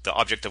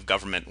object of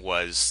government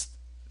was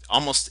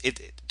almost,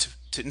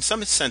 in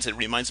some sense, it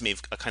reminds me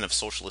of a kind of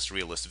socialist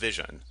realist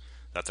vision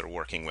that they're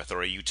working with,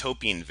 or a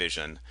utopian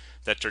vision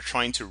that they're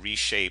trying to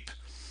reshape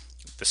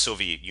the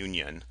Soviet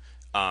Union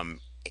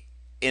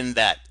in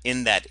that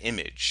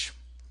image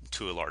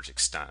to a large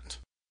extent.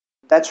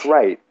 That's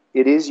right.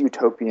 It is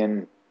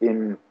utopian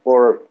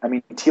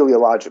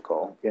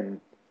teleological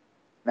in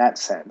that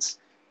sense.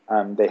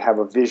 They have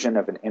a vision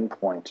of an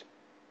endpoint.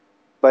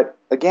 But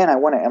again, I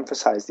want to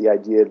emphasize the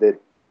idea that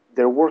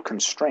there were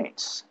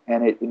constraints,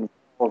 and it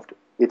involved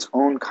its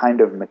own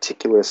kind of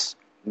meticulous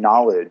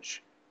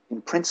knowledge,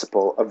 in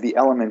principle, of the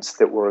elements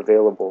that were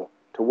available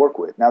to work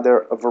with. Now, there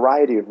are a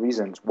variety of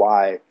reasons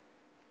why,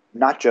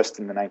 not just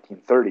in the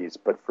 1930s,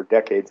 but for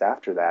decades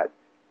after that,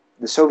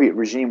 the Soviet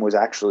regime was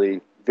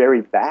actually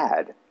very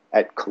bad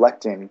at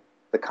collecting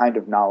the kind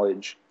of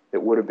knowledge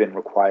that would have been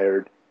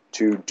required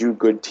to do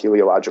good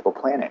teleological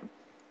planning.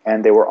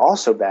 And they were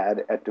also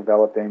bad at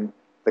developing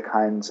the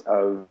kinds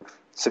of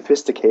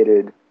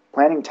sophisticated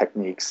planning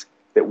techniques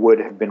that would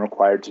have been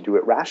required to do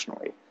it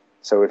rationally.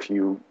 So if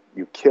you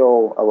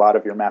kill a lot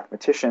of your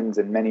mathematicians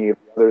and many of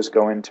the others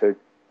go into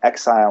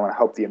exile and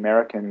help the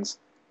Americans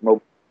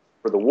mobilize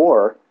for the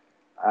war,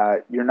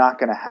 you're not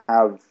going to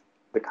have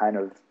the kind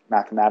of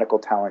mathematical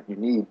talent you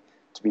need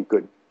to be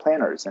good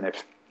planners, and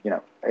if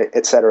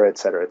et cetera, et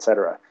cetera, et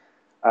cetera.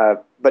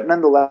 But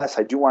nonetheless,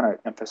 I do want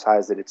to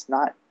emphasize that it's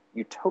not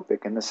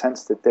utopic in the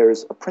sense that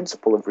there's a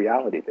principle of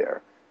reality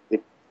there.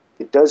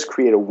 It does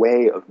create a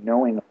way of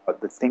knowing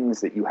about the things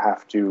that you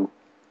have to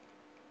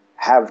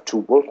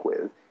work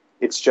with.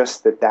 It's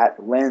just that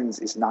lens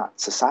is not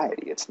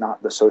society. It's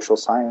not the social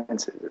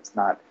sciences. It's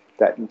not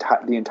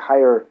the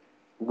entire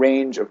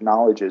range of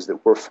knowledges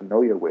that we're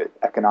familiar with,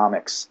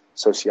 economics,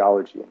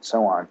 sociology, and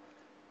so on,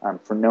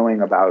 for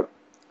knowing about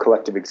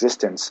collective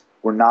existence,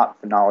 were not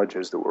the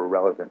knowledges that were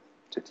relevant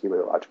to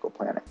teleological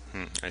planning.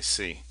 I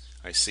see.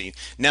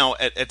 Now,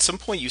 at some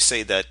point you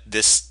say that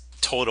this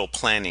total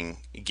planning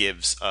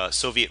gives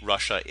Soviet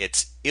Russia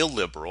its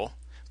illiberal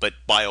but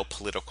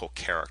biopolitical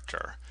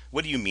character.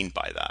 What do you mean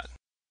by that?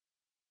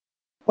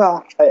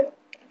 Well,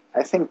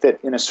 I think that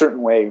in a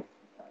certain way,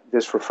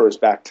 this refers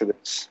back to the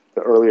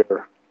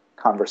earlier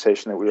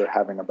conversation that we were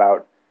having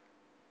about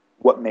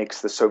what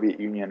makes the Soviet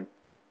Union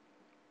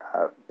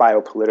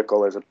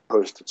biopolitical as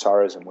opposed to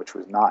Tsarism, which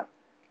was not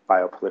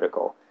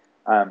biopolitical.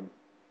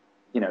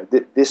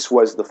 This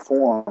was the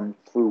form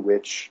through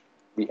which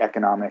the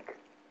economic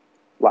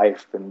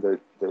life and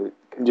the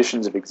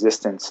conditions of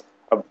existence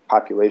of the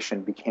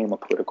population became a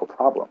political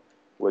problem,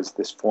 was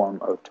this form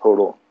of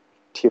total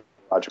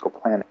teleological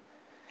planning.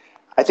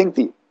 I think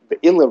the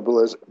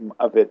illiberalism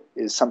of it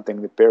is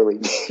something that barely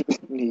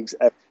needs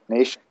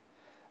explanation.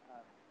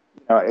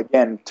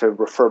 Again, to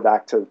refer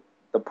back to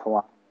the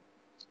Polanyi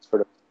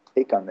sort of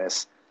take on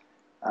this,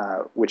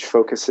 which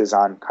focuses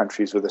on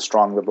countries with a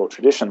strong liberal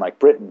tradition like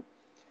Britain,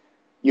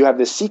 you have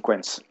this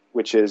sequence,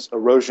 which is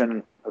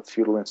erosion of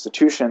feudal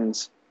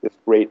institutions, this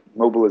great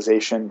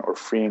mobilization or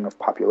freeing of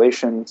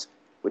populations,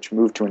 which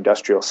move to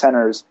industrial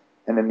centers,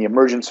 and then the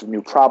emergence of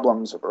new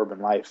problems of urban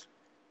life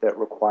that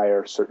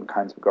require certain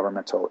kinds of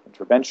governmental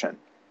intervention.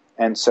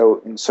 And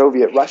so in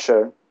Soviet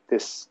Russia,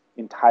 this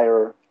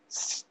entire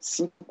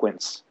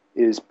sequence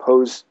is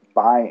posed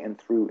by and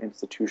through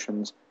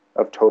institutions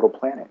of total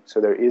planning. So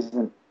there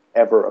isn't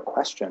ever a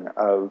question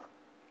of,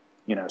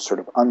 sort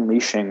of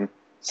unleashing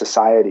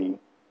society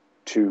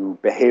to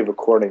behave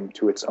according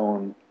to its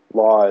own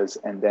laws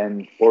and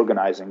then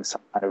organizing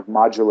some kind of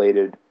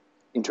modulated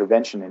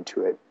intervention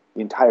into it.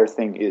 The entire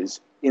thing is,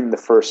 in the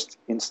first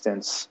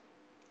instance,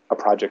 a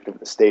project of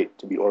the state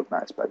to be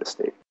organized by the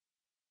state.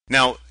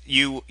 Now,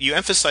 you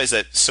emphasize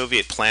that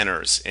Soviet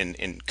planners,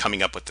 in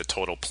coming up with the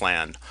total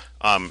plan,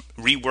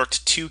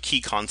 reworked two key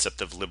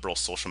concepts of liberal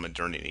social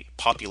modernity: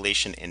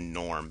 population and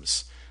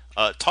norms.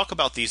 Talk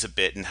about these a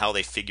bit and how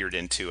they figured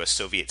into a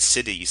Soviet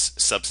city's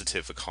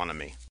substantive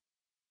economy.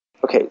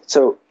 Okay,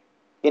 so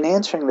in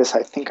answering this,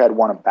 I think I'd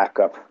want to back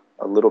up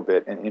a little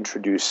bit and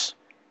introduce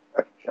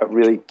a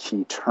really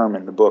key term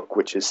in the book,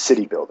 which is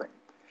city building.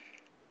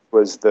 It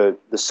was the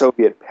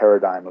Soviet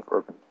paradigm of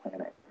urban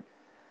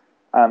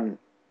planning.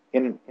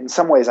 In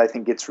some ways, I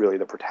think it's really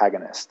the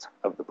protagonist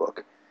of the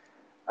book.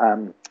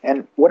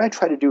 And what I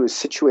try to do is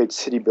situate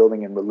city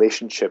building in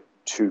relationship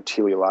to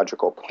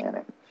teleological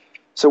planning.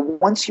 So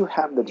once you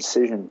have the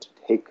decision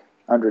to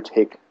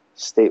undertake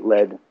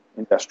state-led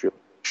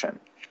industrialization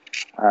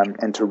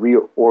and to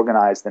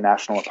reorganize the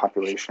national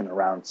population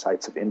around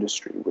sites of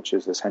industry, which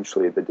is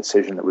essentially the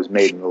decision that was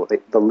made in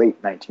the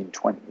late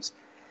 1920s,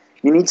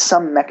 you need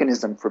some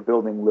mechanism for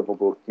building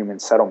livable human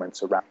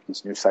settlements around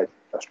these new sites of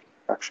industrial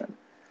production.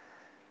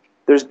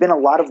 There's been a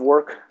lot of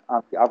work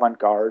on the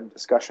avant-garde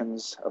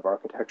discussions of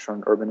architecture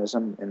and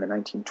urbanism in the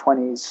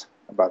 1920s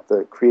about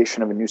the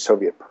creation of a new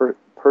Soviet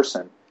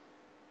person.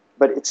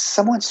 But it's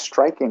somewhat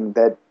striking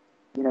that,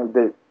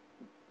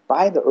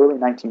 by the early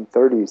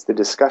 1930s, the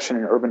discussion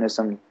in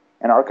urbanism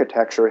and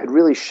architecture had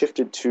really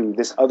shifted to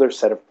this other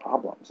set of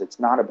problems. It's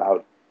not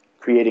about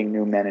creating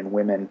new men and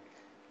women.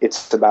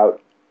 It's about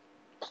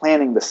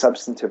planning the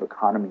substantive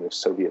economy of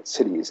Soviet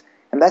cities.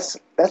 And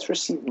that's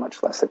received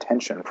much less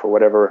attention for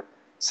whatever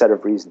set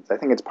of reasons. I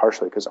think it's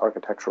partially because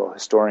architectural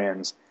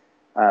historians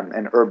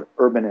and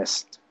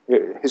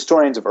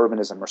historians of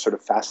urbanism are sort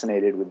of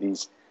fascinated with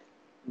these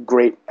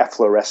great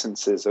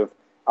efflorescences of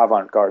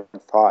avant-garde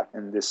thought,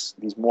 and these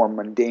more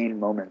mundane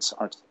moments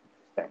aren't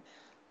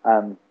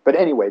interesting. But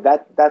anyway,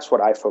 that's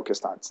what I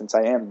focused on, since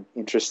I am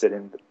interested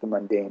in the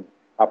mundane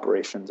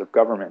operations of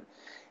government.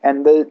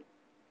 And the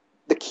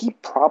key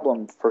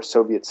problem for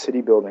Soviet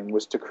city building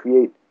was to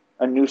create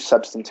a new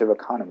substantive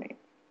economy,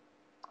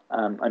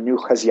 a new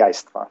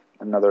хозяйство,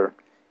 another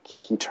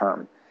key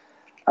term.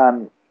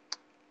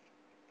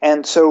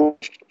 And so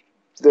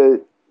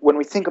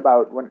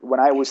when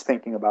I was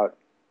thinking about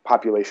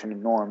population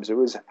and norms, it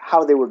was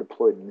how they were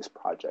deployed in this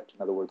project.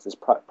 In other words, this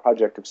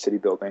project of city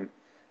building,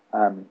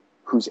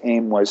 whose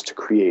aim was to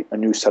create a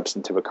new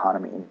substantive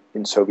economy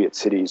in Soviet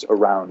cities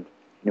around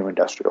new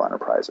industrial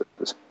enterprises.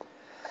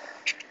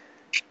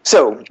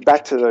 So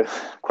back to the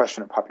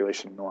question of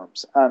population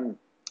norms.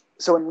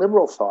 So in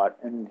liberal thought,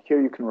 and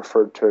here you can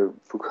refer to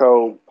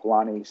Foucault,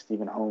 Polanyi,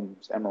 Stephen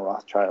Holmes, Emma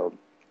Rothschild,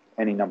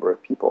 any number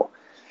of people,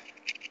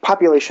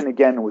 population,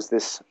 again, was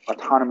this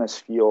autonomous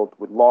field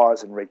with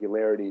laws and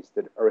regularities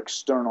that are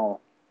external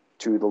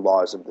to the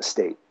laws of the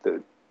state,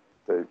 the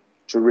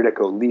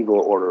juridico-legal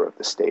order of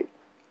the state.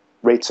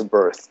 Rates of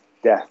birth,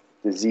 death,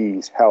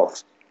 disease,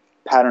 health,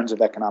 patterns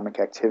of economic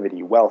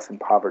activity, wealth and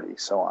poverty,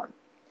 so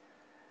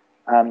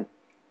on.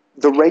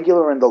 The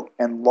regular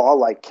and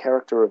law-like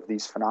character of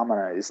these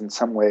phenomena is in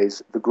some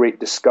ways the great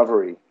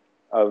discovery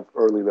of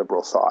early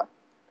liberal thought.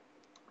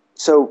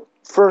 So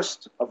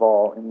first of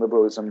all, in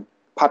liberalism,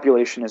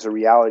 population is a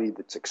reality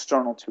that's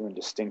external to and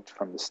distinct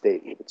from the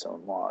state with its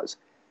own laws.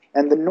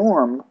 And the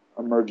norm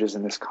emerges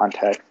in this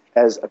context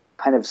as a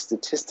kind of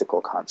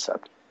statistical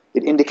concept.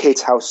 It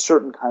indicates how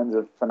certain kinds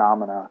of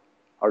phenomena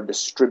are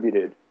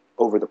distributed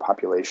over the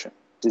population,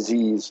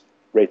 disease,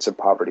 rates of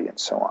poverty, and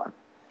so on.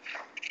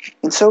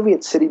 In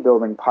Soviet city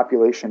building,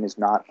 population is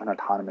not an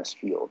autonomous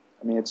field.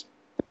 I mean,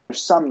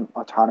 there's some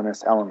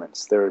autonomous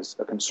elements. There's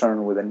a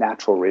concern with a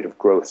natural rate of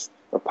growth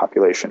of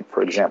population,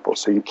 for example.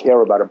 So you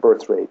care about a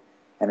birth rate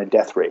and a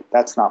death rate.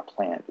 That's not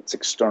planned. It's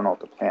external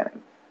to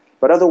planning.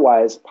 But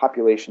otherwise,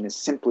 population is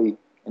simply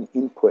an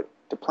input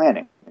to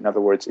planning. In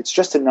other words, it's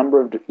just a number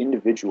of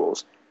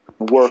individuals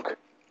who work,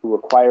 who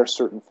require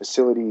certain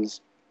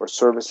facilities or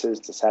services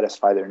to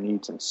satisfy their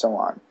needs and so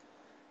on.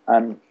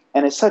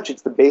 And as such,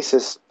 it's the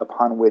basis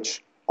upon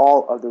which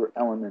all other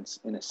elements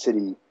in a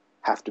city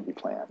have to be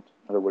planned.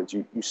 In other words,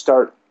 you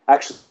start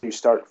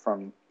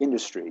from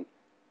industry,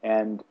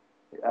 and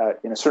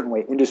in a certain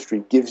way,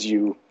 industry gives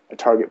you a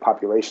target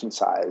population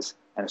size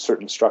and a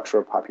certain structure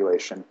of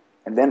population,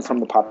 and then from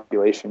the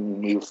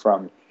population, you move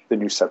from the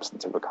new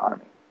substantive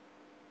economy.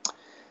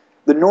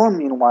 The norm,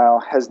 meanwhile,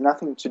 has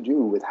nothing to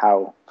do with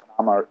how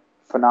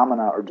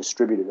phenomena are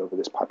distributed over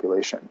this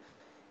population.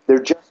 They're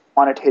just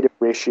quantitative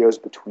ratios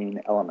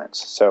between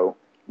elements. So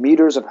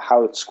meters of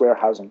square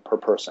housing per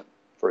person,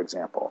 for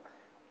example,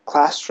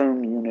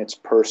 classroom units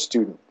per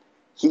student,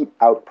 heat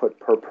output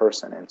per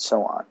person, and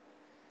so on.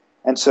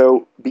 And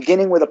so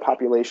beginning with a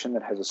population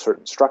that has a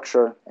certain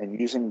structure and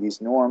using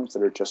these norms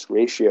that are just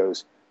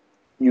ratios,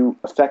 you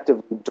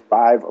effectively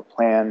derive a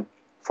plan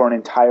for an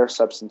entire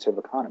substantive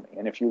economy.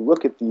 And if you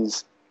look at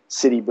these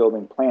city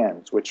building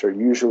plans, which are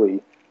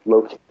usually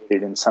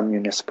located in some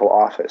municipal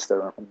office,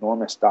 they're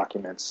enormous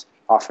documents.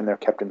 Often they're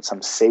kept in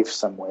some safe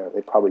somewhere.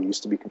 They probably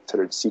used to be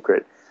considered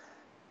secret.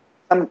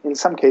 In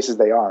some cases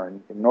they are.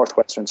 In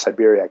northwestern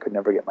Siberia, I could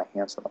never get my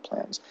hands on the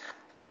plans.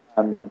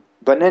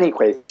 But in any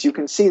case, you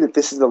can see that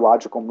this is the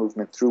logical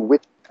movement through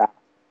which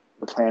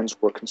the plans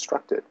were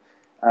constructed.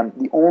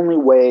 The only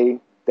way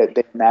that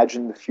they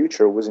imagined the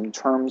future was in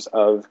terms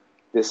of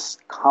this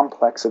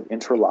complex of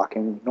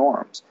interlocking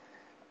norms.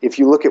 If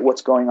you look at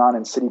what's going on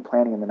in city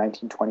planning in the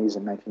 1920s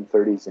and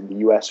 1930s in the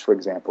U.S., for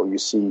example, you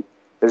see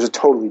there's a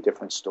totally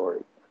different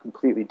story, a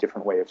completely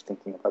different way of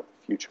thinking about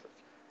the future,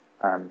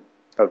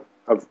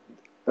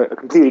 a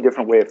completely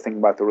different way of thinking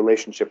about the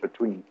relationship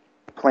between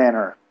the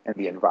planner and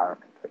the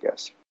environment, I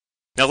guess.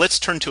 Now let's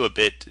turn to a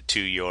bit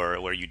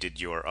to where you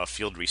did your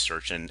field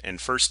research,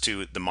 and first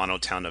to the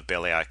monotown of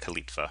Belaya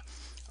Kalitva.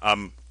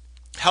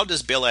 How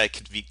does Belaya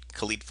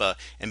Kalitva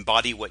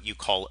embody what you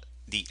call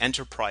the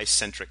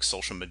enterprise-centric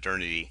social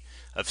modernity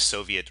of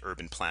Soviet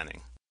urban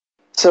planning?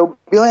 So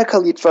Belaya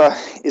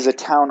Kalitva is a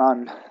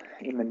town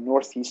in the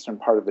northeastern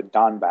part of the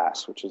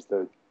Donbass, which is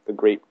the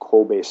great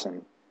coal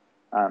basin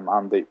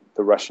on the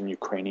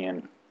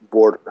Russian-Ukrainian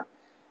border.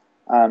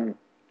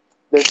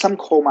 There's some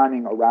coal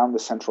mining around the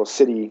central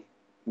city,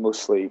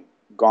 mostly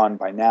gone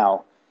by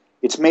now.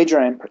 Its major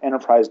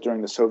enterprise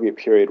during the Soviet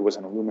period was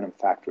an aluminum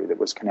factory that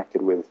was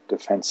connected with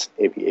defense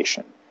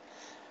aviation.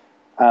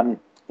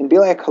 In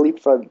Belaya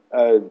Kalitva,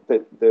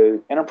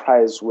 the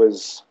enterprise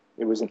was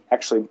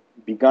actually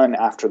begun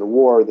after the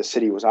war. The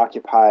city was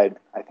occupied.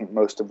 I think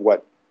most of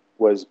what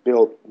was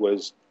built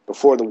was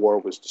before the war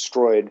was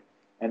destroyed,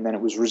 and then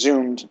it was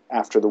resumed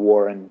after the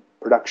war, and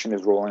production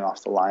is rolling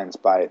off the lines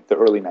by the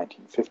early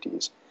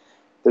 1950s.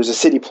 There's a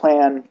city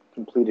plan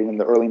completed in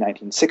the early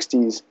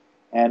 1960s,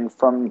 and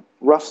from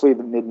roughly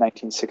the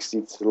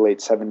mid-1960s to the late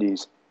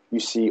 70s, you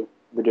see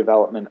the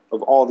development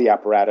of all the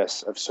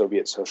apparatus of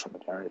Soviet social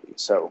modernity.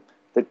 So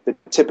the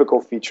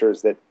typical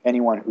features that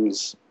anyone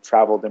who's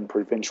traveled in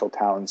provincial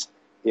towns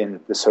in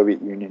the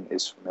Soviet Union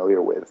is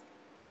familiar with: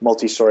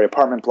 multi-story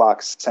apartment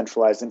blocks,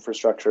 centralized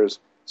infrastructures,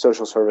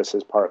 social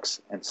services, parks,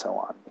 and so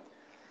on.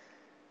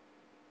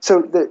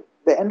 So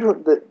the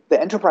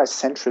enterprise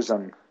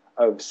centrism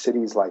of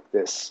cities like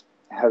this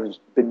has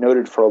been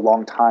noted for a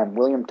long time.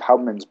 William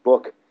Taubman's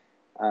book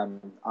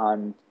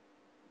on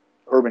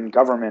urban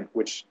government,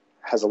 which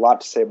has a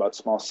lot to say about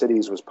small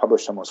cities, was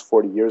published almost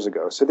 40 years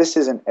ago. So this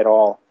isn't at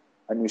all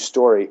a new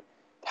story.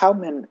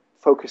 Taubman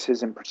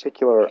focuses in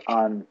particular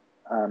on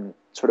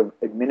sort of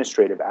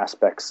administrative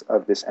aspects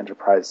of this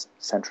enterprise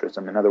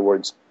centrism. In other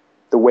words,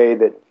 the way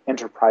that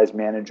enterprise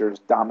managers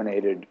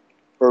dominated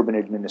urban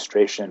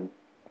administration,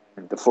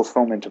 and the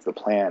fulfillment of the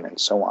plan, and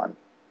so on.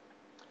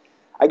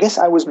 I guess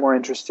I was more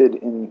interested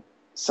in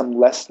some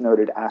less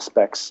noted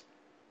aspects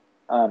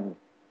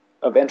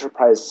of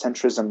enterprise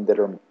centrism that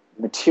are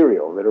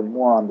material, that are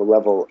more on the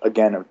level,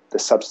 again, of the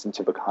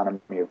substantive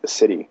economy of the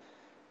city.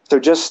 So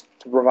just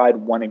to provide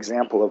one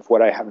example of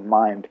what I have in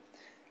mind,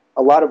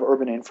 a lot of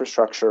urban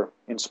infrastructure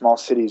in small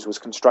cities was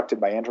constructed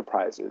by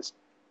enterprises.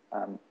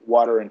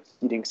 Water and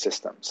heating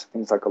systems,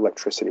 things like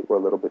electricity, were a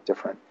little bit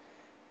different.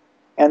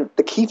 And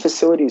the key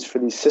facilities for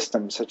these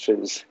systems, such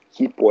as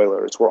heat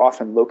boilers, were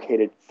often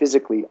located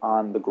physically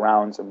on the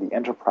grounds of the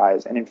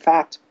enterprise, and in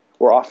fact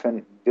were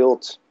often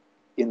built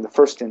in the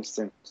first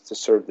instance to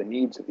serve the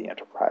needs of the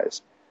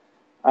enterprise.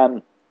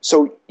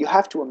 So you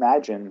have to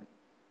imagine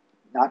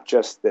not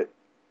just that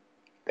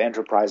the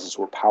enterprises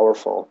were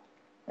powerful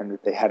and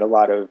that they had a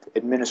lot of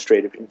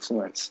administrative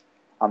influence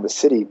on the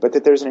city, but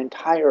that there's an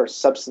entire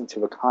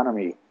substantive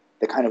economy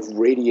that kind of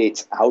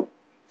radiates out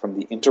from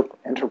the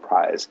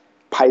enterprise,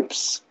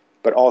 pipes,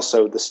 but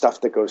also the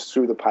stuff that goes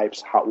through the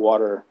pipes, hot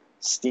water,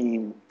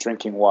 steam,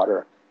 drinking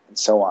water, and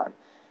so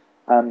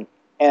on.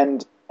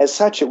 And as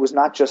such, it was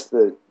not just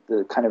the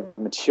kind of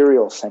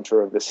material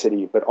center of the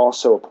city, but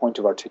also a point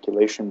of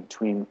articulation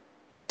between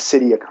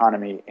city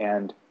economy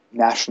and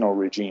national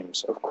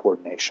regimes of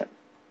coordination.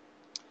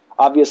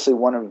 Obviously,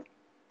 one of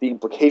the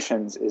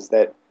implications is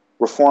that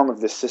reform of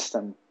this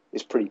system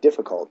is pretty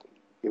difficult.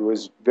 It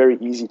was very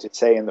easy to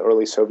say in the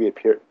early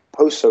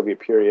post-Soviet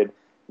period,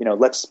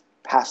 let's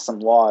pass some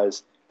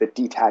laws that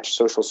detach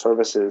social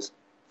services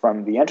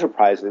from the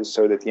enterprises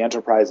so that the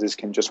enterprises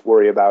can just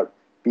worry about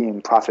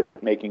being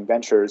profit-making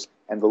ventures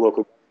and the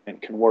local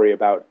government can worry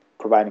about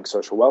providing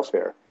social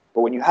welfare.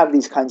 But when you have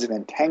these kinds of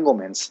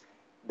entanglements,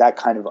 that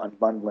kind of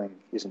unbundling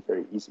isn't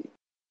very easy.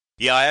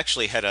 Yeah, I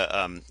actually had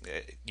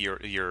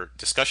your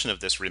discussion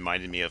of this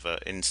reminded me of an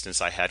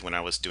instance I had when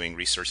I was doing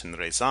research in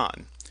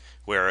Ryazan,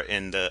 where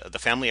in the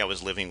family I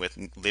was living with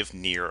lived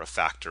near a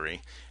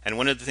factory. And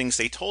one of the things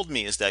they told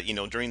me is that,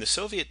 during the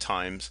Soviet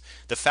times,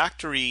 the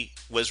factory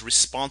was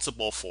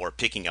responsible for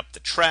picking up the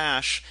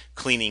trash,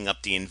 cleaning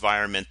up the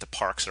environment, the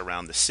parks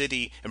around the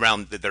city,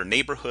 around their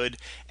neighborhood.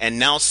 And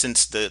now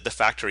since the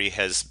factory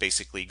has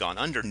basically gone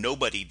under,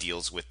 nobody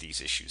deals with these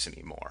issues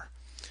anymore.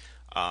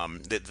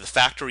 The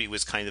factory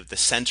was kind of the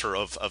center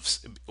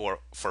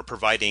for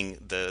providing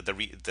the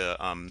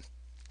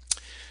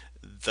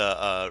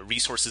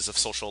resources of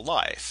social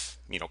life,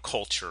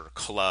 culture,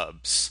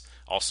 clubs,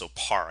 also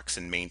parks,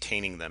 and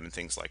maintaining them and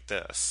things like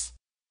this.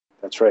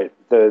 That's right.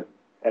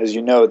 As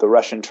you know, the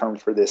Russian term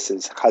for this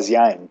is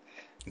khazyain.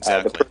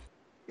 Exactly. The person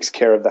takes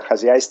care of the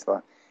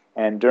khazyaïstvo.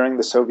 And during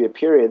the Soviet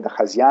period, the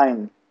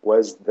khazyain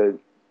was the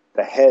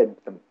head,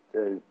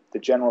 the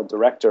general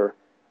director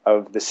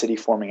of the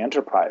city-forming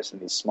enterprise in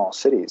these small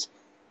cities.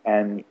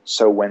 And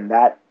so when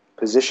that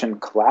position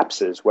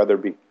collapses, whether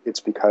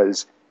it's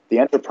because the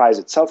enterprise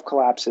itself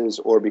collapses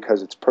or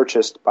because it's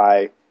purchased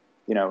by,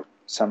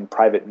 some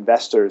private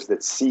investors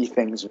that see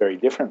things very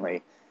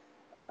differently,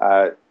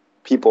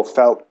 people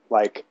felt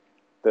like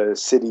the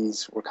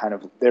cities were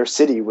their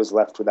city was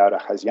left without a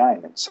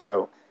khazyain. And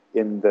so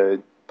in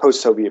the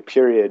post-Soviet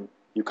period,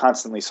 you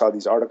constantly saw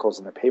these articles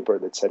in the paper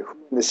that said, who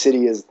in the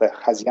city is the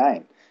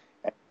khazyain?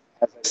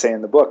 As I say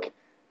in the book,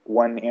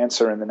 one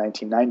answer in the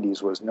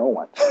 1990s was no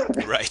one.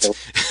 Right.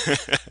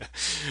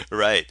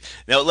 Right.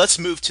 Now let's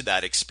move to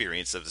that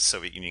experience of the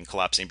Soviet Union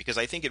collapsing, because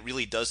I think it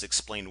really does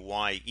explain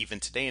why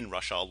even today in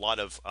Russia a lot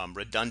of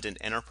redundant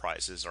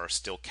enterprises are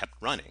still kept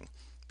running,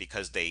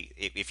 because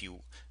if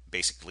you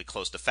basically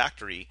close the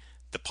factory,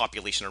 the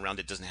population around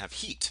it doesn't have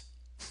heat.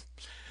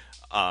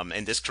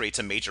 And this creates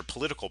a major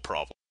political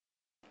problem.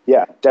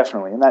 Yeah,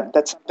 definitely. And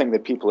that's something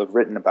that people have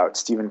written about.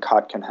 Stephen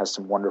Kotkin has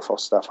some wonderful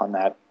stuff on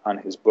that on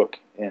his book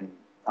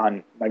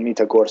on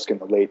Magnitogorsk in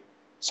the late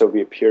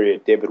Soviet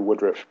period. David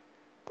Woodruff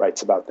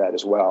writes about that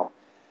as well.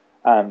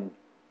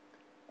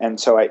 And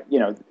so I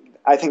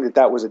think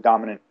that was a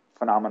dominant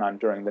phenomenon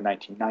during the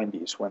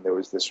 1990s when there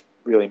was this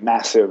really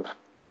massive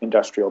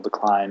industrial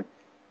decline.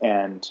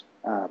 And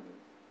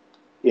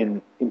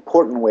in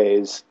important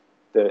ways,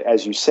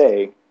 as you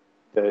say,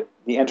 the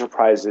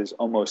enterprises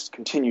almost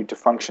continued to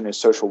function as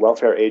social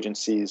welfare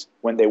agencies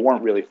when they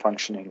weren't really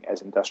functioning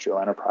as industrial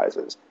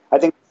enterprises. I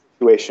think the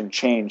situation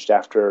changed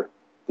after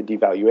the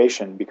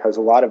devaluation because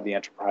a lot of the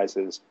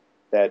enterprises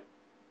that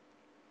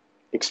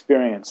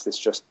experienced this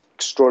just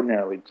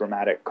extraordinarily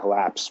dramatic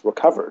collapse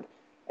recovered.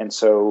 And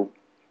so,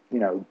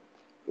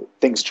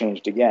 things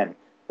changed again.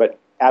 But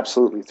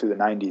absolutely through the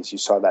 90s, you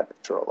saw that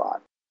picture a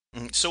lot.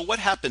 So what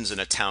happens in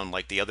a town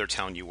like the other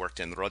town you worked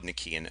in,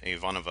 Rodniki in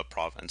Ivanova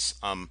province?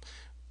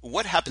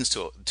 What happens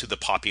to the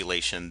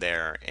population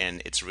there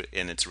and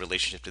its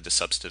relationship to the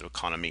substantive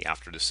economy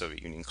after the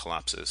Soviet Union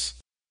collapses?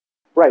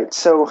 Right.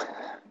 So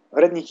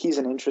Rodniki is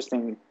an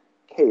interesting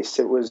case.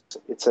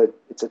 It's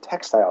a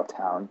textile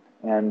town,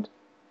 and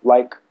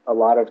like a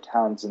lot of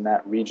towns in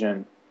that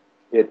region,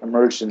 it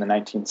emerged in the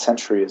 19th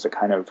century as a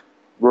kind of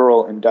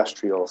rural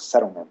industrial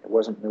settlement. It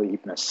wasn't really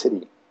even a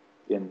city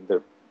in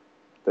the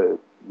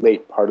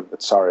late part of the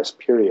Tsarist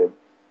period.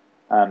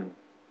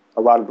 A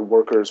lot of the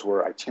workers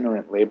were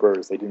itinerant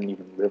laborers. They didn't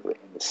even live in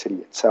the city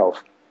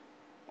itself.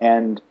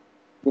 And,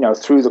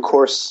 through the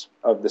course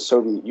of the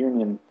Soviet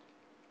Union,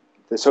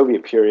 the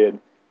Soviet period,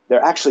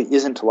 there actually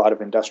isn't a lot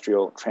of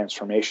industrial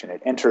transformation.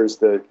 It enters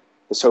the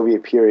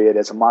Soviet period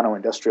as a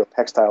mono-industrial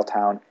textile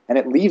town, and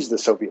it leaves the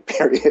Soviet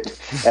period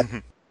as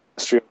an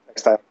industrial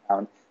textile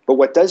town. But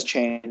what does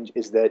change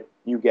is that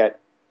you get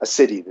a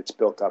city that's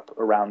built up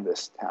around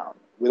this town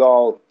with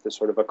all the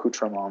sort of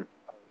accoutrement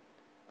of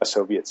a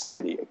Soviet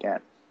city again.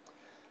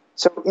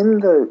 So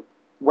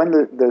when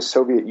the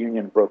Soviet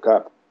Union broke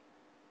up,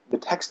 the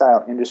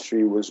textile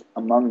industry was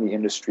among the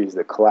industries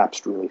that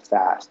collapsed really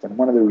fast. And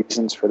one of the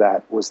reasons for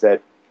that was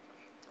that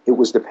it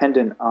was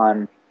dependent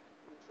on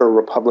a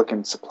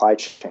Republican supply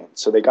chain.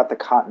 So they got the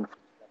cotton,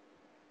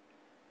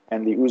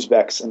 and the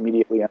Uzbeks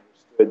immediately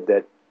understood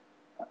that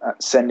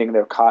sending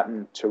their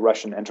cotton to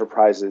Russian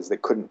enterprises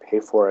that couldn't pay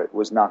for it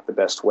was not the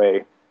best way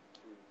to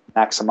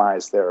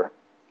maximize their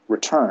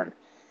return.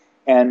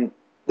 And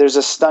there's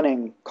a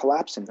stunning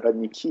collapse in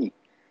Rodniki.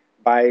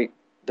 By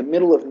the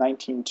middle of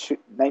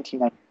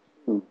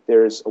 1992,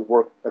 there's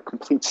a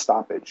complete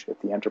stoppage at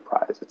the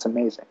enterprise. It's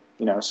amazing,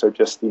 So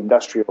just the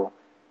industrial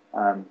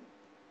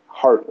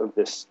heart of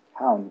this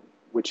town,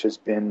 which has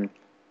been,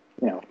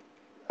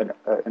 an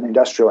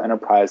industrial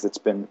enterprise that's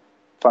been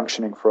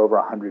functioning for over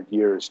 100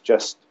 years,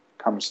 just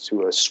comes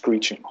to a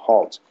screeching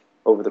halt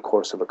over the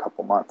course of a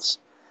couple months.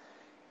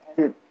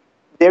 And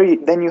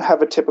then you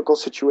have a typical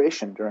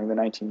situation during the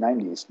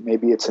 1990s.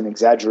 Maybe it's an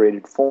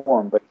exaggerated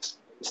form, but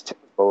it's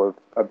typical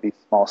of these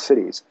small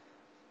cities.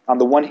 On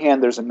the one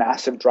hand, there's a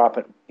massive drop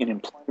in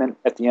employment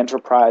at the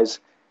enterprise.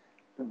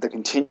 The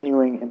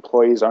continuing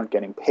employees aren't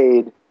getting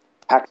paid.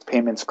 Tax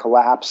payments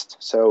collapsed.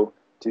 So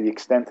to the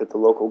extent that the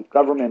local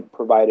government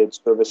provided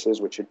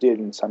services, which it did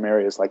in some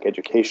areas like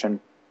education,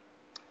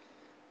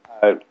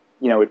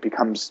 it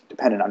becomes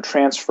dependent on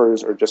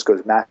transfers or just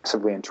goes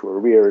massively into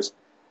arrears.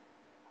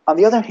 On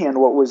the other hand,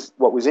 what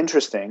was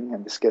interesting,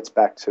 and this gets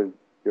back to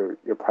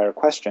your prior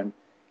question,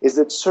 is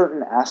that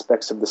certain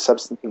aspects of the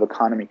substantive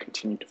economy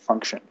continue to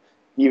function,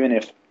 even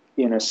if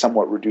in a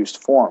somewhat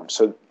reduced form.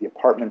 So the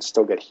apartments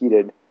still get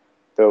heated,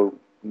 though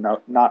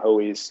not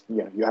always.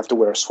 You have to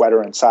wear a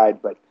sweater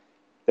inside, but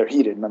they're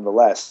heated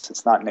nonetheless.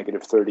 It's not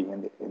negative 30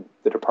 in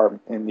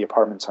the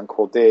apartments on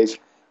cold days.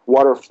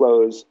 Water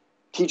flows.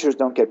 Teachers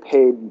don't get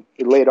paid,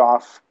 laid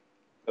off,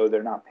 though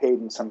they're not paid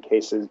in some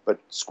cases, but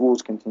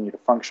schools continue to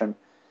function.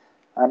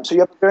 So you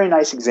have a very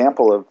nice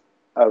example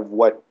of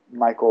what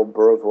Michael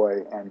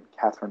Burawoy and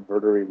Catherine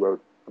Verdery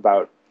wrote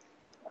about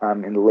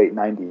in the late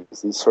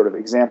 90s, these sort of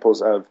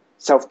examples of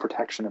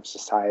self-protection of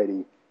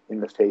society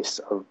in the face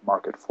of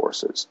market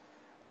forces.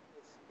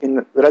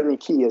 In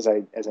Rodniki,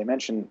 as I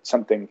mentioned,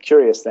 something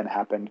curious then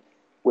happened,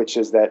 which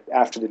is that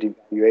after the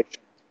devaluation,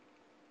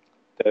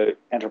 the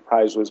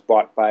enterprise was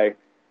bought by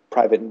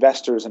private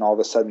investors, and all of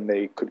a sudden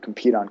they could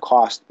compete on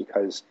cost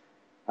because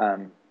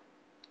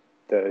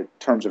the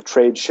terms of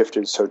trade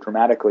shifted so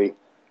dramatically,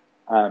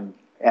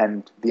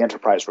 and the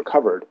enterprise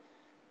recovered.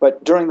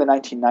 But during the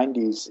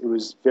 1990s, it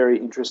was very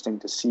interesting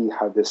to see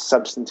how this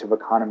substantive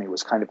economy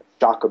was kind of a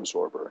shock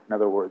absorber. In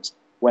other words,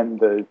 when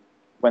the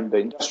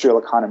industrial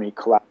economy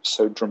collapsed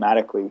so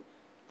dramatically,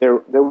 there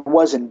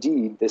was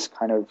indeed this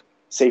kind of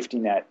safety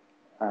net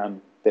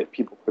that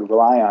people could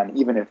rely on,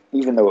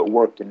 even though it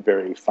worked in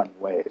very funny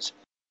ways.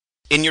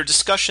 In your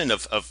discussion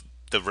of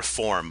the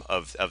reform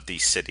of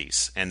these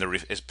cities, and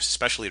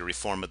especially the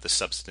reform of the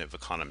substantive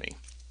economy,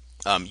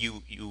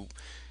 you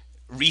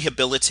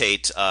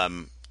rehabilitate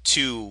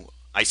two,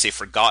 I say,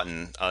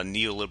 forgotten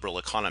neoliberal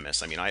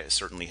economists. I mean, I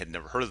certainly had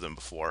never heard of them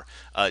before,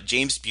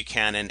 James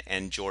Buchanan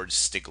and George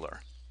Stigler.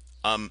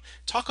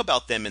 Talk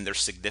about them and their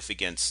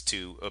significance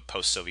to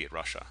post-Soviet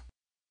Russia.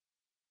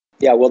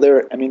 Yeah, well,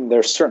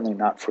 they're certainly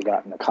not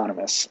forgotten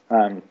economists.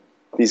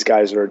 These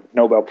guys are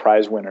Nobel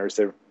Prize winners.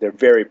 They're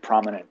very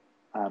prominent.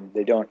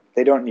 They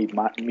don't need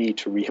me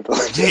to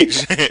rehabilitate.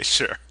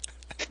 Sure,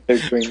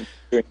 they're doing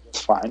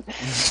just fine.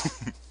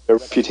 Their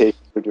reputation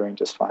for doing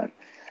just fine.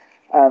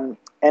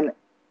 And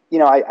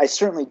I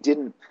certainly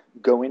didn't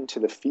go into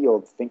the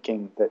field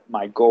thinking that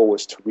my goal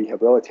was to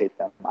rehabilitate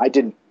them. I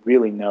didn't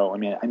really know. I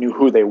mean, I knew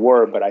who they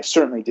were, but I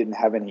certainly didn't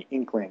have any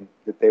inkling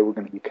that they were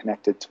going to be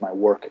connected to my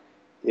work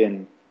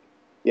in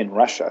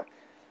Russia.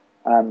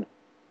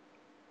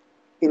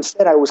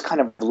 Instead, I was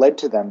kind of led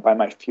to them by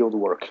my field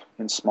work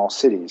in small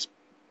cities,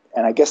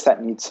 and I guess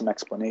that needs some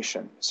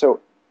explanation.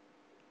 So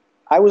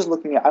I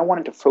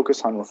wanted to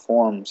focus on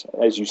reforms,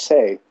 as you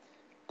say,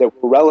 that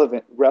were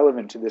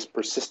relevant to this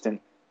persistent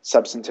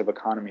substantive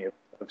economy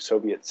of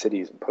Soviet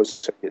cities and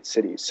post-Soviet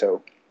cities.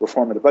 So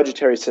reform of the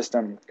budgetary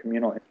system,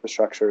 communal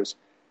infrastructures,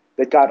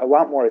 that got a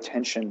lot more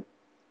attention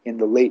in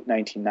the late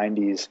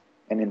 1990s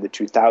and in the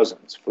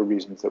 2000s for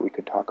reasons that we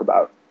could talk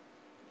about.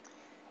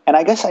 And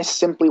I guess I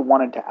simply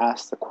wanted to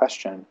ask the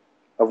question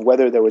of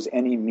whether there was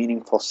any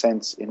meaningful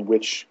sense in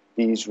which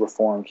these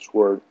reforms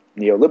were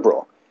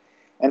neoliberal.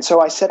 And so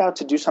I set out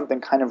to do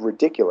something kind of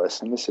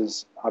ridiculous, and this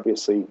is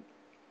obviously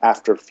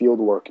after field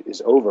work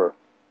is over.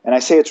 And I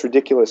say it's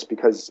ridiculous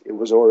because it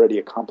was already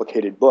a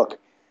complicated book,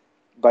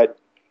 but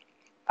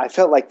I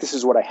felt like this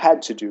is what I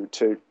had to do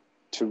to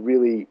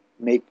really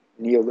make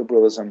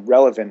neoliberalism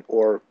relevant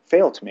or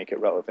fail to make it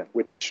relevant,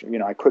 which,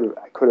 I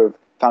could have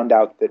found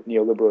out that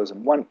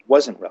neoliberalism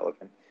wasn't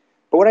relevant.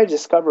 But what I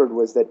discovered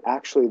was that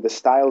actually the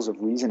styles of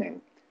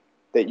reasoning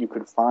that you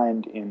could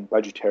find in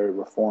budgetary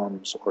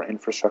reforms or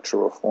infrastructure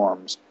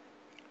reforms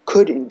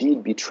could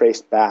indeed be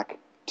traced back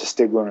to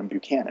Stigler and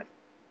Buchanan.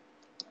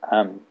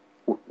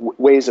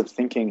 Ways of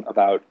thinking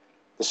about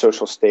the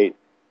social state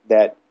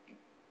that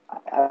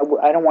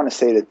I don't want to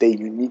say that they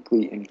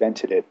uniquely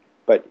invented it,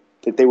 but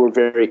that they were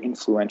very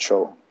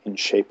influential in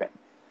shaping.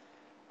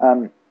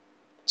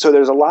 So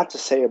there's a lot to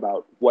say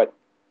about what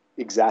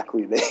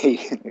exactly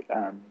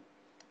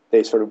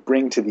they sort of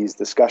bring to these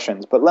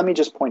discussions. But let me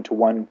just point to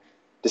one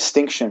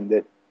distinction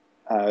that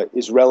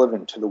is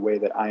relevant to the way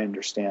that I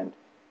understand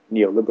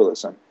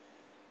neoliberalism.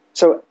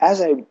 So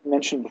as I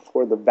mentioned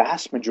before, the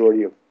vast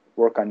majority of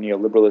work on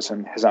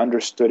neoliberalism has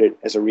understood it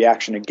as a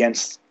reaction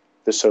against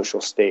the social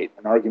state,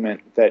 an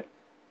argument that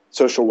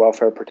social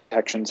welfare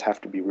protections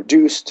have to be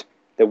reduced,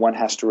 that one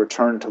has to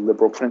return to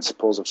liberal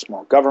principles of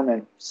small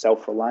government,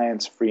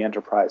 self-reliance, free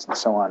enterprise, and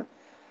so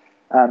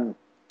on.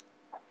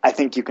 I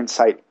think you can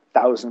cite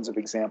thousands of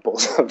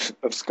examples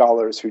of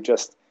scholars who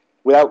just,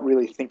 without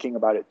really thinking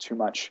about it too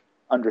much,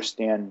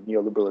 understand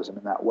neoliberalism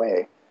in that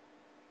way.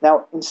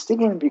 Now, in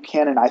Stigler and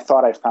Buchanan, I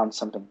thought I found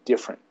something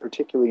different,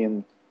 particularly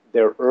in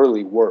their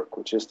early work,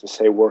 which is to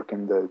say work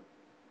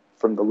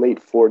from the late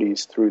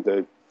 40s through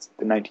the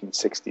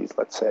 1960s,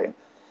 let's say.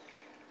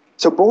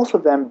 So both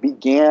of them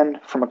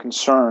began from a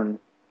concern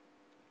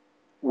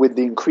with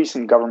the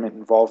increasing government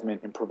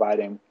involvement in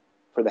providing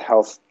for the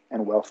health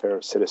and welfare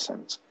of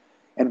citizens.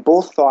 And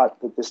both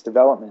thought that this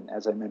development,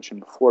 as I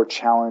mentioned before,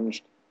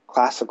 challenged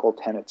classical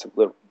tenets of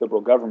liberal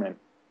government,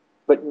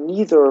 but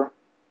neither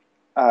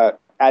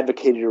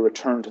advocated a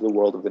return to the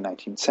world of the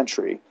 19th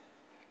century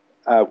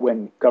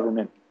when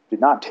government did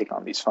not take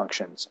on these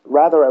functions.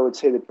 Rather, I would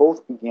say that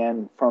both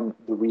began from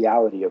the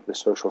reality of the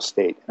social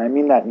state. And I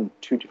mean that in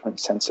two different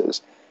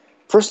senses.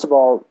 First of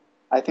all,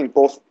 I think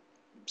both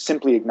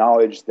simply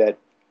acknowledged that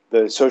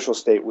the social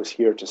state was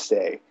here to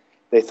stay.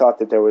 They thought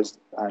that there was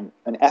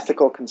an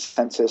ethical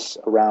consensus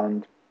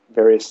around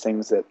various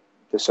things that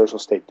the social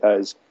state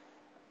does.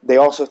 They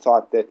also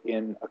thought that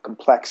in a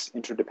complex,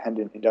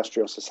 interdependent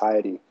industrial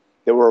society,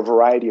 there were a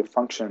variety of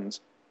functions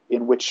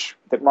in which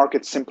that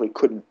markets simply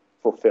couldn't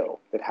fulfill,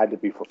 that had to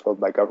be fulfilled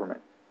by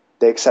government.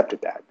 They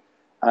accepted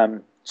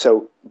that.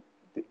 So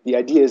the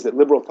idea is that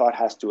liberal thought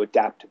has to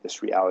adapt to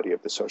this reality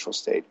of the social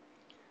state.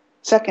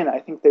 Second, I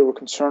think they were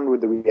concerned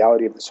with the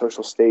reality of the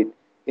social state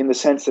in the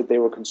sense that they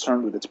were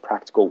concerned with its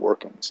practical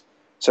workings.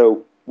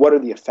 So what are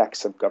the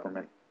effects of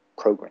government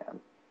program?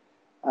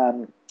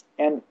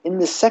 And in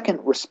the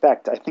second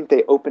respect, I think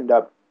they opened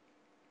up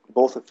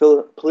both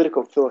a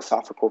political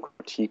philosophical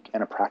critique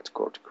and a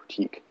practical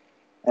critique.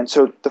 And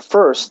so the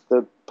first,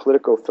 the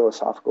political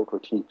philosophical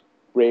critique,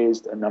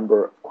 raised a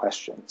number of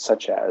questions,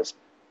 such as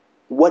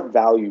what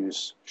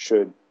values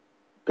should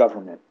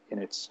government in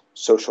its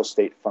social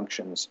state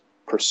functions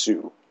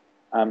pursue?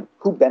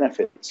 Who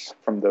benefits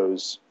from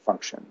those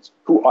functions?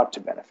 Who ought to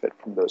benefit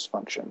from those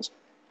functions?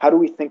 How do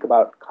we think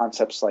about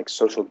concepts like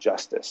social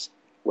justice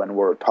when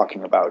we're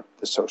talking about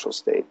the social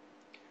state?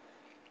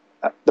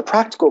 The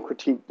practical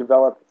critique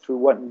developed through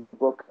what in the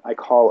book I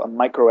call a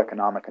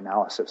microeconomic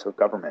analysis of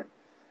government.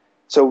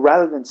 So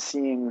rather than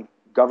seeing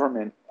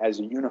government as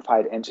a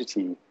unified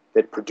entity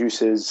that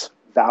produces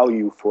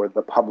value for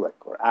the public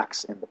or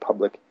acts in the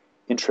public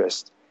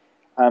interest,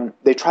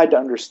 they tried to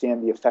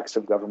understand the effects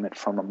of government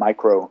from a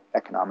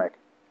microeconomic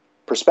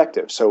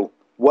perspective. So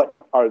what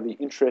are the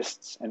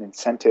interests and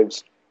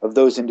incentives of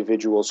those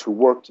individuals who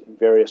worked in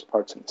various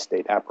parts of the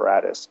state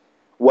apparatus?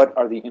 What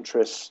are the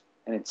interests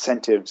and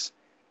incentives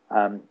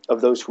of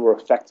those who were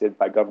affected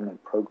by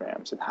government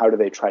programs, and how do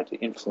they try to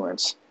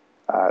influence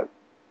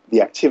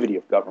the activity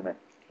of government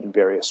in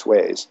various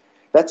ways?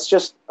 That's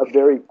just a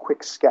very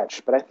quick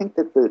sketch, but I think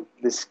that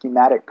the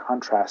schematic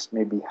contrast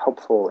may be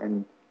helpful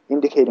in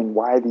indicating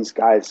why these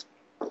guys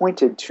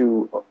pointed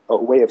to a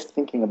way of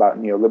thinking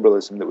about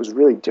neoliberalism that was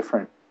really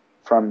different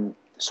from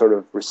sort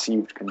of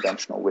received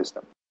conventional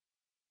wisdom.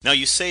 Now,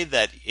 you say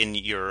that in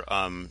your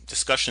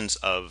discussions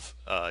of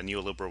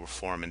neoliberal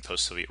reform in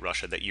post-Soviet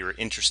Russia that you're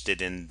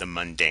interested in the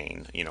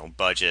mundane,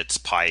 budgets,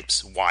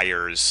 pipes,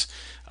 wires,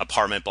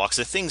 apartment blocks,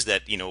 the things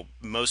that,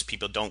 most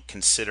people don't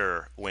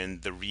consider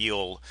when the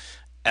real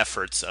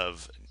efforts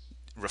of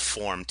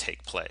reform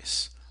take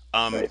place.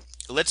 Right.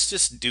 Let's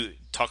just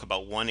talk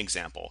about one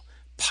example: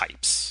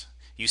 pipes.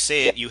 You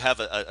say Yeah. it. You have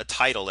a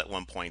title at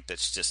one point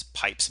that's just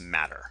 "Pipes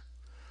Matter."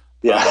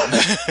 um,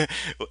 Yeah.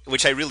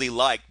 which I really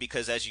like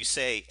because, as you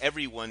say,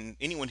 anyone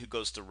who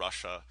goes to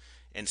Russia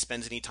and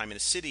spends any time in a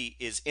city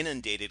is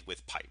inundated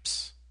with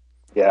pipes,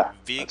 Yeah.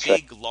 big, That's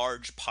right. big,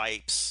 large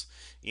pipes,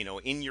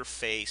 in your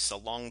face,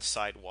 along the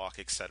sidewalk,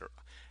 etc.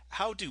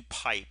 How do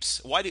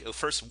pipes? Why do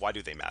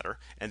they matter?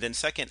 And then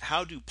second,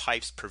 how do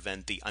pipes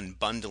prevent the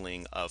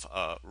unbundling of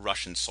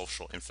Russian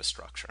social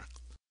infrastructure?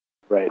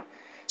 Right.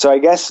 So I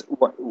guess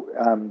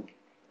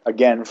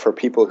again, for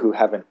people who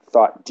haven't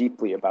thought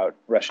deeply about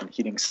Russian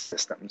heating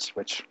systems,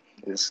 which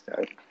is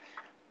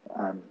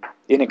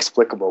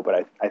inexplicable,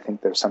 but I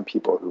think there's some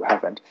people who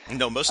haven't.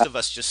 No, most of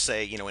us just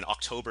say, in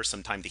October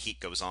sometime the heat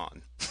goes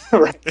on.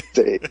 Right.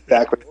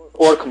 Exactly.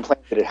 Or complain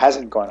that it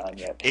hasn't gone on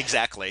yet.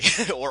 Exactly,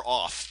 or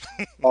off.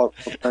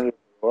 Alternatively,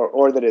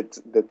 or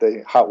that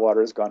the hot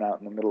water has gone out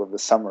in the middle of the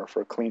summer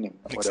for cleaning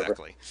or whatever.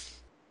 Exactly.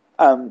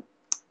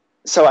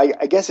 So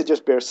I guess it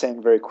just bears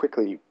saying very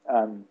quickly.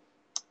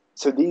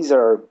 So these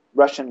are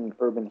Russian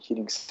urban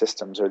heating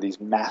systems, are these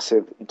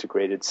massive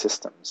integrated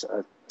systems.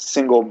 A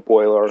single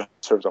boiler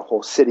serves a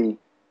whole city,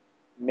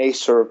 may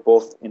serve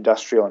both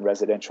industrial and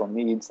residential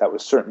needs. That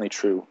was certainly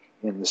true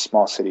in the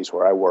small cities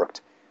where I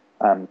worked.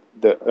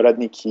 The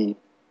Radniki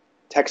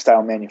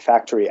textile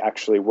manufactory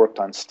actually worked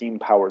on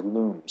steam-powered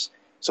looms.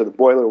 So the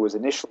boiler was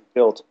initially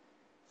built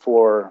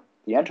for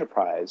the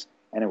enterprise,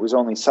 and it was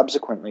only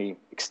subsequently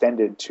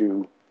extended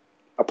to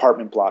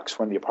apartment blocks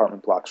when the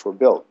apartment blocks were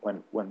built.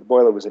 When the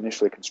boiler was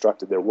initially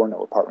constructed, there were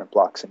no apartment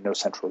blocks and no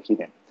central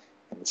heating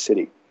in the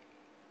city.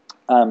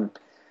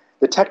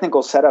 The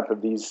technical setup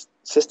of these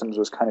systems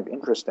was kind of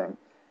interesting.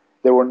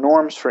 There were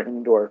norms for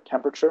indoor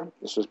temperature.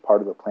 This was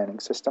part of the planning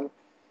system.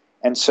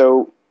 And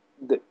so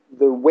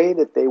the way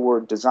that they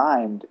were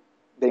designed,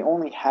 they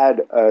only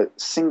had a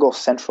single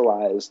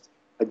centralized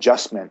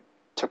adjustment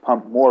to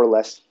pump more or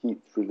less heat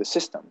through the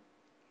system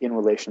in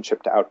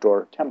relationship to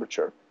outdoor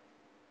temperature.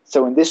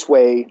 So in this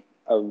way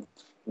of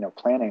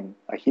planning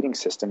a heating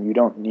system, you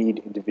don't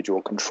need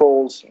individual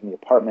controls in the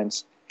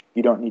apartments.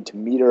 You don't need to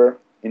meter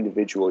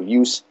individual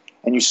use.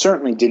 And you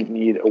certainly didn't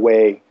need a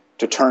way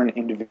to turn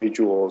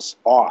individuals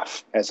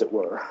off, as it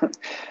were,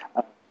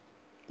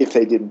 if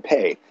they didn't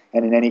pay.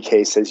 And in any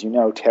case, as you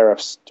know,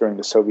 tariffs during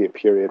the Soviet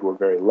period were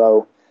very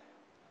low.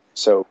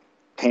 So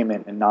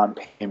payment and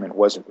non-payment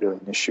wasn't really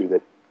an issue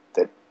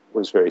that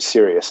was very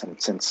serious. And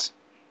since,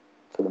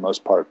 for the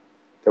most part,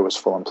 there was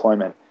full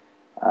employment,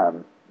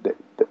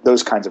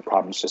 those kinds of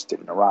problems just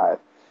didn't arrive.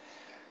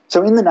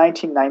 So in the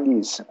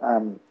 1990s,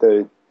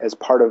 as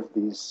part of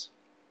these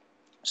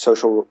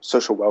social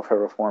welfare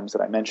reforms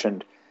that I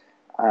mentioned,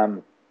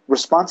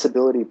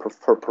 responsibility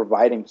for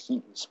providing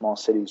heat in small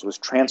cities was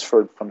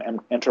transferred from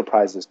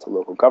enterprises to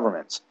local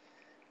governments.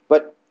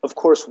 But of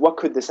course, what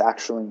could this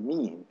actually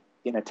mean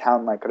in a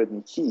town like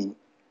Rodniki,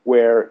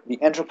 where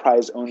the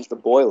enterprise owns the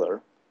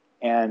boiler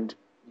and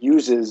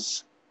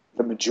uses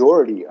the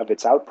majority of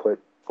its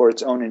output for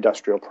its own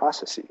industrial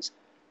processes?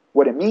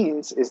 What it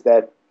means is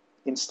that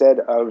instead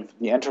of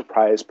the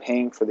enterprise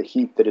paying for the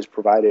heat that is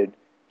provided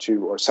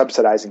to, or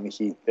subsidizing the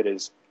heat that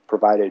is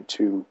provided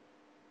to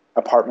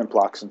apartment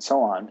blocks and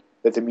so on,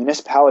 that the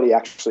municipality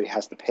actually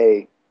has to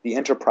pay the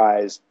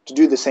enterprise to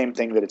do the same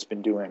thing that it's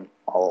been doing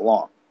all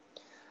along.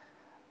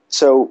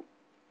 So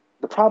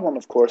the problem,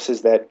 of course,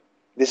 is that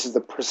this is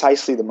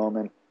precisely the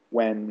moment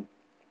when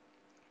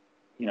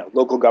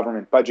local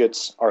government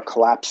budgets are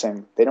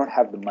collapsing. They don't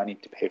have the money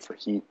to pay for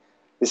heat.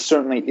 This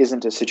certainly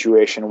isn't a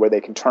situation where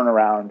they can turn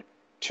around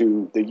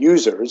to the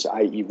users,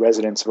 i.e.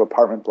 residents of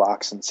apartment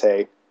blocks, and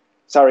say,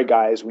 sorry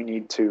guys, we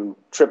need to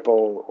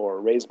triple or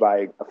raise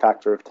by a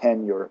factor of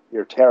 10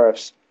 your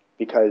tariffs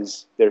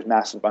because there's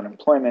massive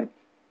unemployment,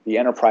 the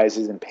enterprise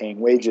isn't paying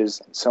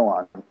wages, and so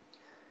on.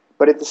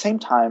 But at the same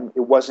time,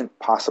 it wasn't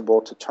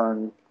possible to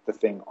turn the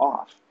thing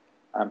off.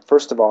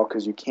 First of all,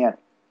 because you can't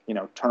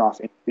turn off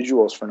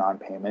individuals for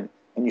non-payment,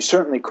 and you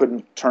certainly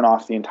couldn't turn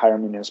off the entire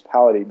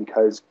municipality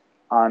because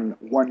on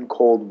one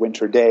cold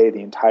winter day,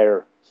 the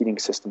entire heating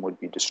system would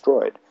be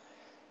destroyed.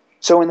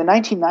 So in the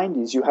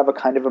 1990s, you have a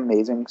kind of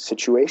amazing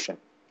situation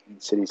in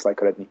cities like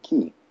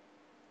Rodniki.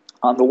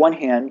 On the one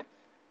hand,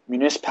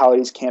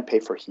 municipalities can't pay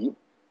for heat,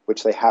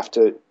 which they have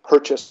to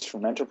purchase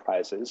from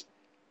enterprises,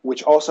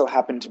 which also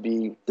happen to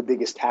be the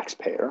biggest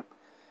taxpayer.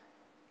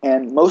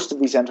 And most of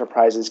these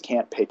enterprises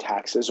can't pay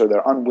taxes, or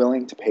they're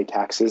unwilling to pay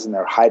taxes, and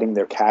they're hiding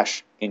their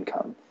cash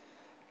income.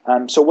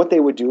 So what they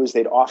would do is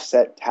they'd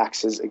offset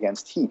taxes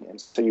against heat. And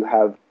so you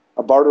have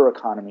a barter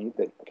economy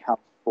that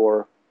accounts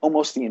for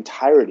almost the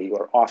entirety,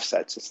 or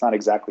offsets. It's not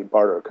exactly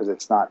barter because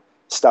it's not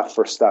stuff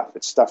for stuff.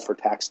 It's stuff for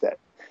tax debt.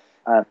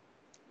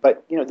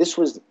 But this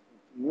was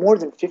more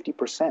than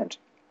 50%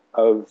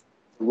 of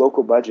the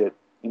local budget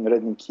in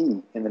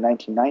Rodniki in the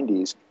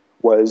 1990s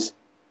was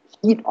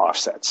heat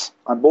offsets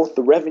on both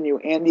the revenue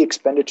and the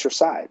expenditure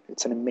side.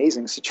 It's an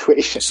amazing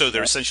situation. So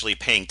they're essentially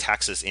paying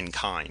taxes in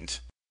kind.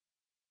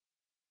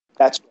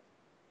 That's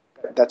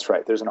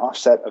right. There's an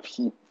offset of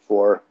heat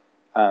for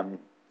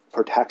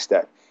for tax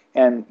debt.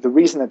 And the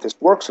reason that this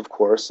works, of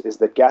course, is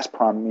that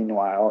Gazprom,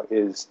 meanwhile,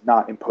 is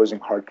not imposing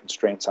hard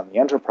constraints on the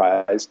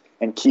enterprise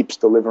and keeps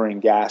delivering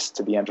gas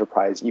to the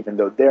enterprise even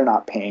though they're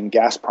not paying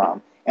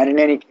Gazprom. And in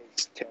any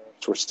case,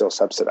 tariffs were still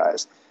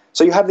subsidized.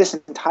 So you have this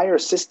entire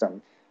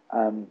system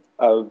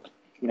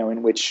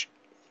in which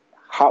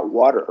hot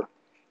water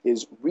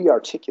is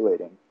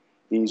re-articulating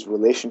these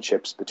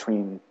relationships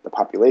between the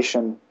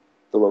population,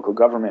 the local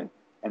government,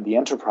 and the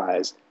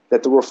enterprise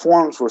that the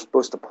reforms were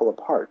supposed to pull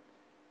apart.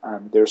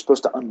 They were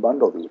supposed to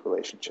unbundle these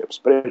relationships,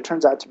 but it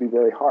turns out to be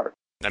very hard.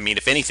 I mean,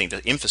 if anything,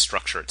 the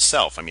infrastructure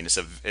itself, I mean, is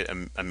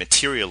a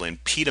material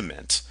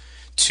impediment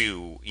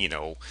to,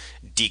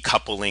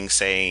 decoupling,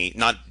 say,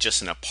 not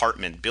just an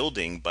apartment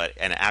building, but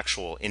an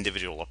actual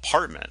individual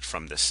apartment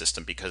from this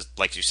system. Because,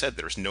 like you said,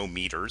 there's no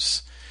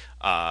meters.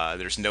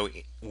 There's no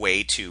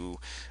way to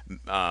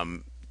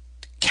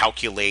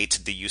calculate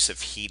the use of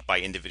heat by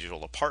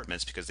individual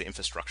apartments because the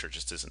infrastructure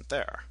just isn't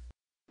there.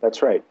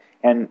 That's right.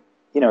 And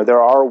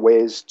there are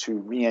ways to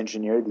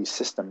re-engineer these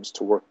systems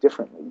to work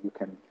differently. You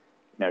can,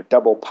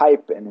 double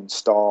pipe and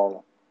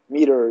install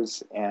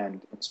meters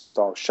and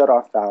install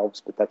shutoff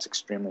valves, but that's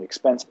extremely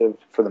expensive.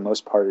 For the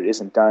most part, it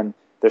isn't done.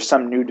 There's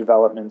some new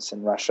developments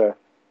in Russia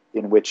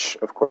in which,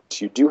 of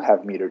course, you do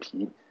have metered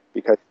heat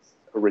because it's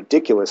a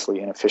ridiculously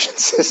inefficient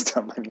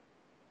system. I mean,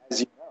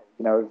 as you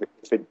know,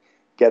 if it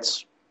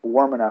gets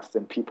warm enough,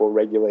 then people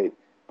regulate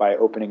by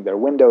opening their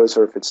windows,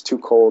 or if it's too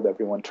cold,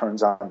 everyone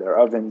turns on their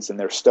ovens and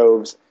their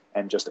stoves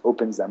and just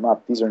opens them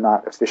up. These are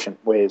not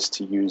efficient ways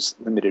to use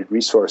limited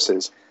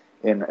resources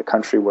in a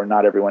country where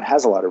not everyone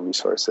has a lot of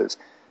resources.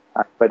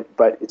 But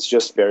it's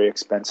just very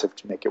expensive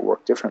to make it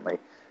work differently.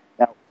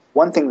 Now,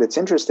 one thing that's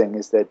interesting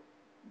is that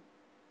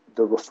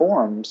the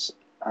reforms,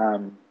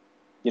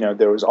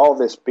 there was all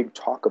this big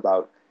talk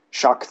about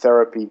shock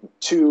therapy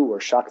 2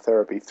 or shock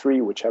therapy 3,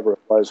 whichever it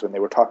was, when they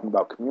were talking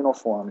about communal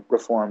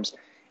reforms,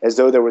 as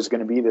though there was going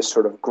to be this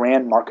sort of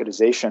grand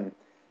marketization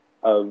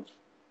of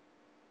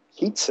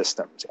heat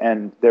systems.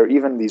 And there are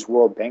even these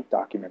World Bank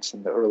documents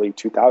in the early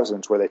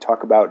 2000s where they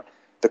talk about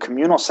the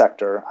communal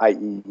sector,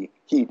 i.e.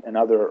 heat and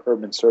other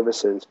urban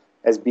services,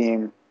 as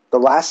being the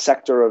last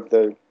sector of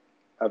the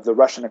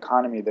Russian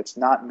economy that's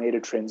not made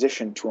a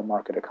transition to a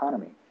market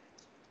economy.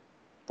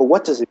 But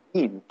what does it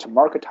mean to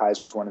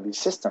marketize one of these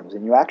systems?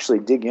 And you actually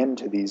dig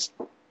into these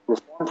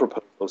reform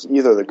proposals,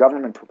 either the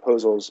government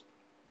proposals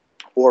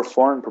or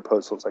foreign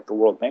proposals like the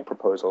World Bank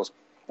proposals,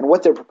 and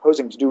what they're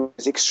proposing to do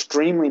is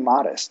extremely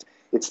modest.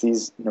 It's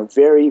these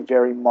very,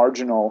 very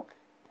marginal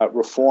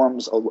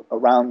reforms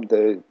around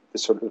the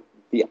sort of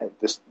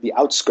the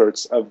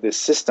outskirts of this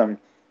system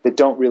that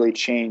don't really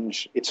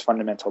change its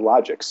fundamental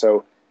logic.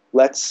 So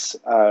let's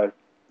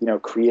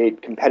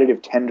create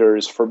competitive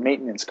tenders for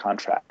maintenance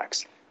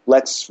contracts.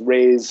 Let's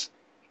raise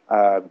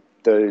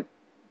the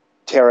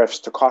tariffs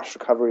to cost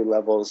recovery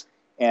levels,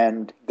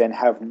 and then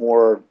have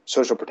more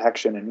social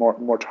protection and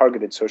more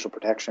targeted social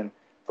protection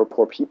for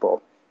poor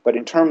people. But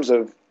in terms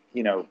of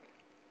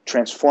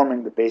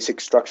transforming the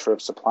basic structure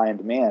of supply and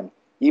demand,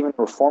 even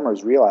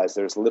reformers realize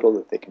there's little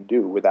that they can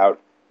do without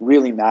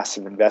really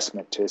massive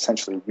investment to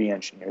essentially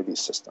re-engineer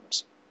these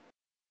systems.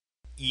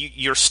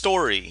 Your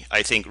story,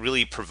 I think,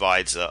 really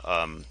provides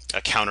a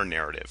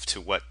counter-narrative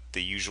to what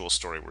the usual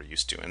story we're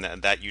used to.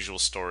 And that usual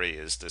story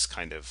is this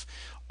kind of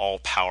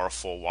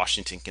all-powerful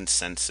Washington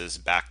consensus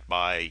backed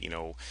by,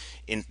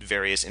 in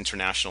various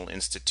international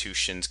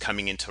institutions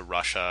coming into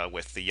Russia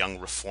with the young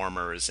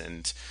reformers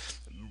and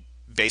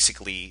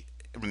basically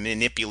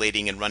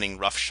manipulating and running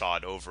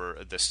roughshod over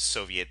the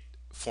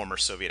former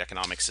Soviet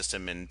economic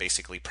system and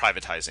basically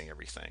privatizing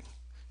everything.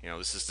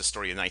 This is the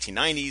story of the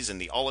 1990s and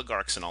the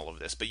oligarchs and all of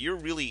this. But you're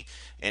really,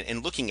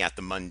 and looking at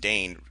the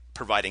mundane,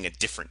 providing a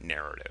different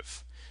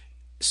narrative.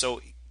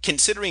 So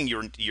considering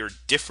your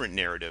different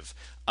narrative,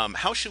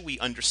 how should we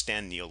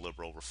understand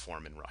neoliberal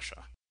reform in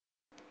Russia?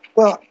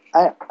 Well,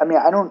 I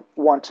don't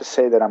want to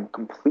say that I'm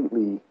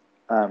completely...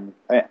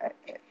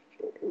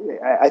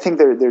 I think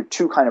there are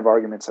two kind of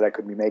arguments that I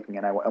could be making,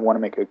 and I want to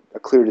make a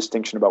clear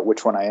distinction about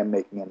which one I am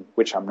making and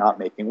which I'm not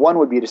making. One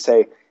would be to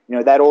say,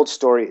 that old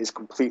story is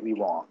completely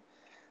wrong.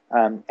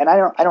 And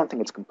I don't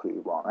think it's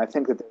completely wrong. I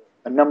think that there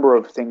are a number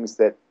of things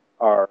that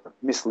are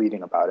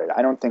misleading about it.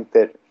 I don't think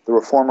that the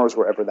reformers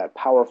were ever that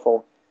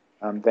powerful.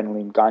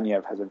 Veniamine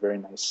Ganev has a very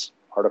nice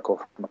article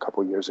from a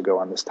couple years ago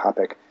on this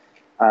topic.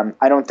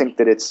 I don't think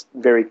that it's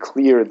very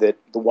clear that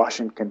the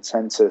Washington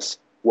Consensus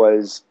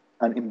was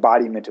an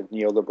embodiment of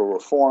neoliberal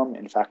reform.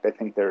 In fact, I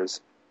think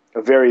there's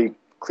a very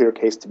clear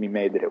case to be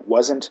made that it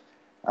wasn't.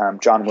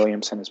 John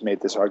Williamson has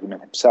made this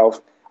argument himself.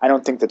 I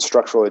don't think that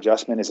structural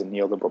adjustment is a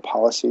neoliberal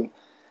policy.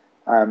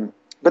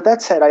 But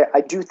that said,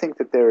 I do think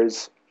that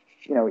there's,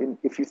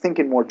 if you think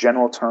in more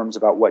general terms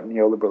about what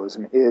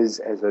neoliberalism is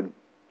as an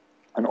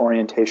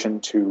orientation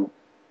to,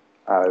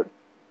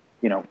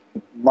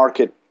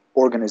 market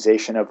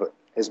organization of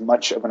as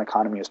much of an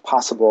economy as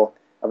possible,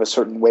 of a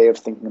certain way of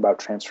thinking about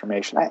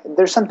transformation,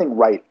 there's something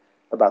right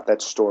about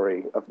that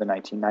story of the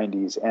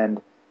 1990s. And,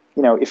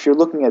 if you're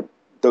looking at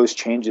those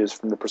changes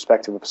from the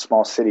perspective of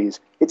small cities,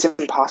 it's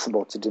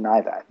impossible to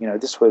deny that.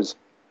 This was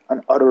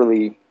an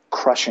utterly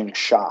crushing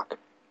shock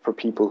for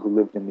people who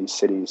lived in these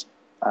cities.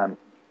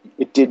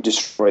 It did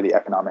destroy the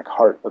economic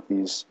heart of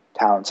these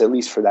towns, at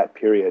least for that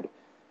period.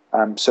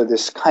 So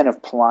this kind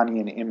of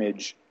Polanyian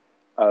image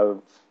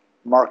of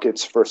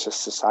markets versus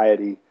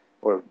society,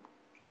 or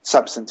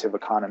substantive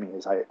economy,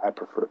 as I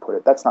prefer to put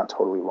it, that's not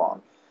totally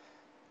wrong.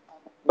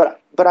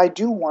 But I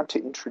do want to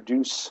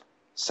introduce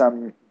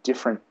some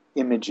different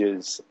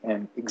images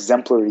and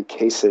exemplary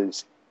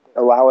cases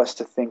that allow us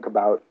to think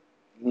about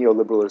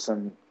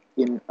neoliberalism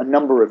in a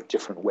number of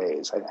different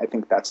ways. I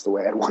think that's the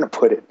way I'd want to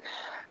put it.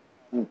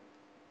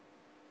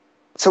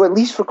 So at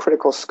least for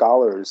critical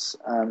scholars,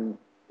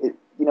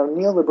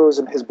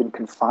 neoliberalism has been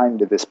confined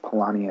to this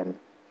Polanyian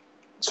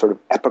sort of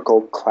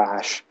epical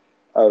clash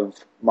of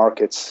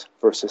markets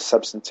versus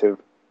substantive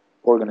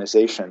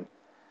organization.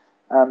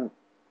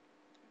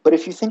 But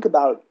if you think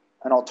about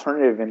an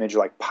alternative image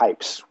like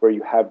pipes, where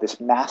you have this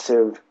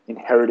massive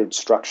inherited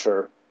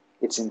structure,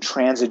 it's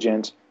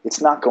intransigent, it's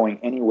not going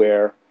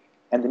anywhere,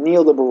 and the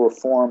neoliberal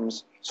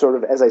reforms sort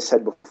of, as I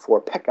said before,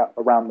 peck out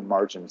around the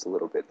margins a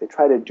little bit. They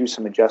try to do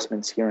some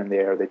adjustments here and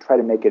there. They try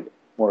to make it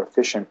more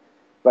efficient.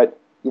 But,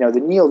 the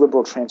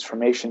neoliberal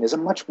transformation is a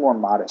much more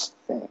modest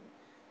thing.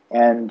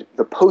 And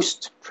the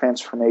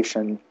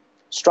post-transformation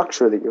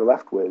structure that you're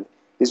left with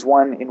is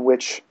one in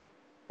which,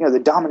 the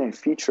dominant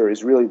feature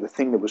is really the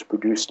thing that was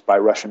produced by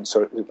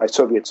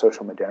Soviet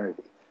social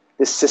modernity.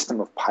 This system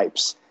of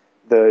pipes,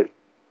 the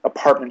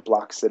apartment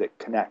blocks that it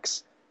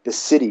connects, the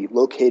city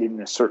located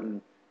in a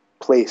certain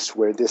place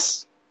where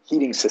this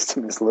heating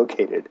system is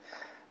located.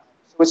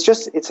 So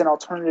it's an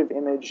alternative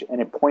image,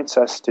 and it points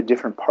us to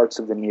different parts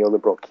of the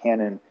neoliberal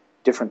canon,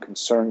 different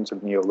concerns of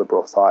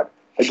neoliberal thought.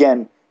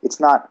 Again, it's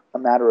not a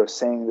matter of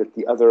saying that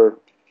the other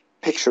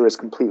picture is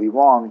completely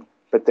wrong,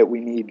 but that we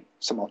need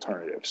some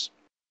alternatives.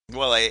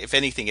 Well, if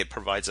anything, it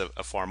provides a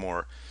far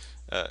more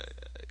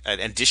an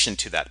addition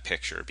to that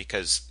picture,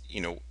 because,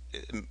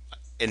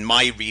 in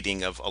my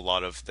reading of a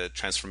lot of the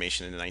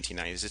transformation in the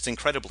 1990s, it's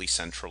incredibly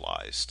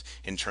centralized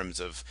in terms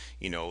of,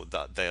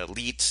 the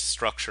elite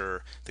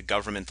structure, the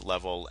government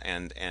level,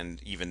 and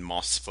even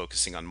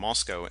focusing on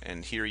Moscow.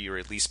 And here you're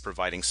at least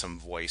providing some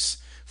voice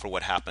for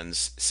what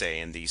happens, say,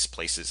 in these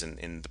places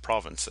in the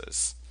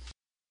provinces.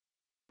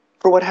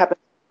 For what happens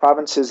in the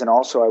provinces, and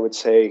also I would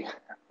say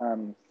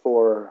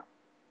for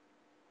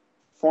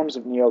forms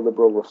of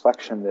neoliberal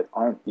reflection that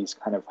aren't these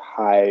kind of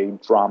high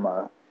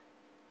drama,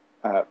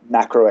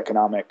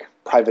 macroeconomic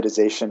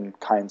privatization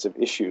kinds of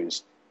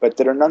issues, but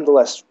that are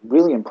nonetheless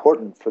really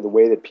important for the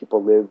way that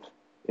people live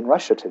in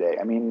Russia today.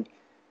 I mean,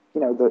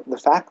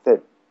 the fact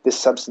that this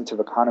substantive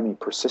economy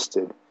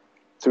persisted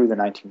through the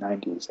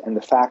 1990s, and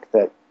the fact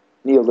that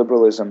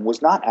neoliberalism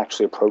was not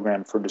actually a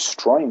program for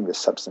destroying this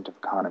substantive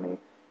economy,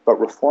 but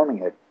reforming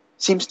it,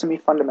 seems to me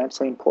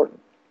fundamentally important.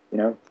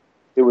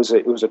 It was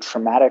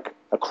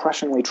a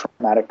crushingly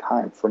traumatic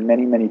time for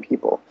many, many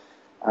people,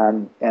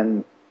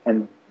 and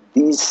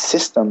these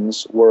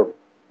systems were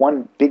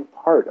one big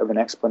part of an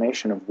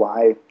explanation of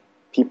why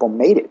people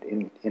made it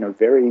in a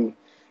very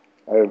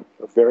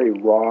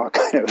raw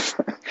kind of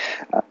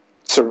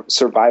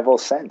survival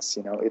sense.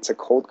 It's a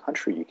cold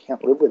country; you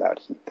can't live without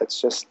heat. It's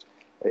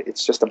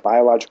just a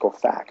biological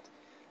fact.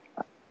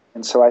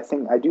 And so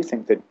I do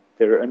think that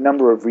there are a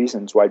number of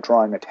reasons why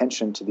drawing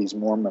attention to these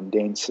more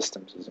mundane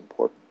systems is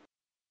important.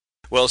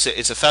 Well,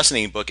 it's a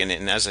fascinating book, and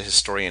as a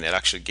historian, it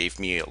actually gave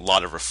me a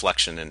lot of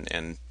reflection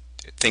and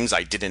things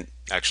I didn't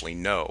actually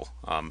know,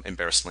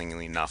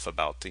 embarrassingly enough,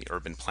 about the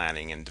urban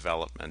planning and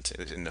development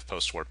in the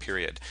post-war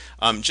period.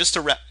 Just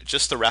to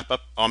wrap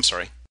up. Oh, I'm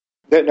sorry.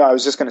 No, I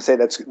was just going to say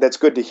that's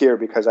good to hear,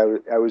 because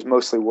I was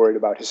mostly worried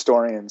about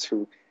historians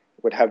who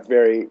would have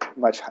very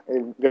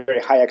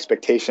high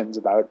expectations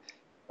about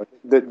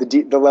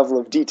the level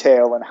of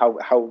detail and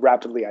how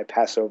rapidly I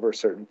pass over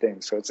certain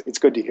things. So it's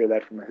good to hear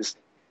that from a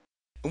historian.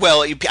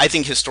 Well, I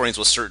think historians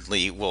will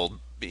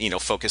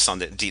focus on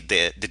the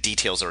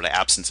details or the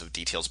absence of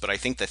details, but I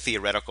think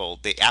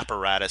the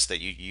apparatus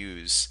that you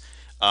use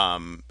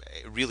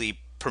really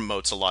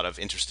promotes a lot of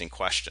interesting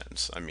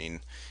questions. I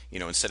mean,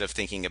 instead of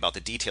thinking about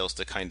the details,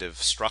 the kind of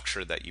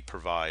structure that you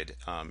provide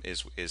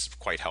is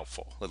quite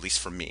helpful, at least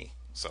for me.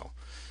 So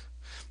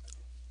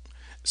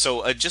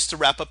just to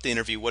wrap up the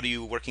interview, what are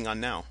you working on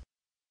now?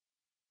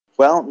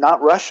 Well, not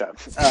Russia.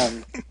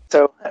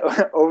 So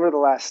over the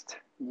last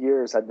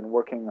years, I've been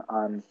working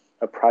on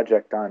a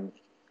project on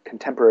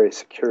contemporary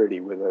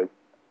security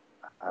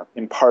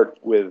in part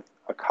with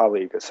a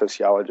colleague, a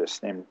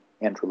sociologist named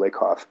Andrew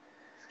Lakoff.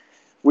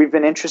 We've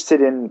been interested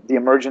in the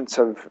emergence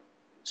of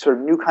sort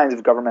of new kinds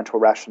of governmental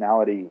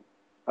rationality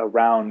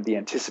around the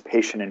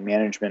anticipation and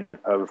management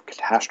of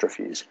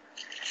catastrophes.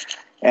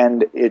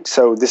 And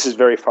so this is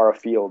very far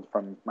afield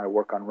from my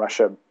work on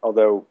Russia,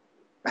 although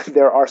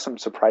there are some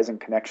surprising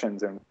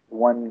connections, and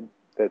one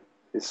that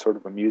is sort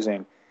of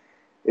amusing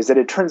is that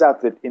it turns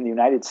out that in the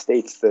United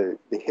States, the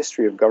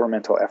history of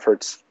governmental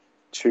efforts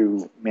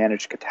to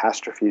manage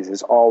catastrophes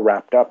is all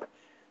wrapped up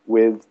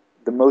with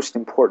the most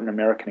important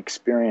American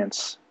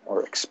experience,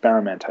 or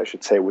experiment, I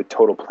should say, with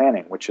total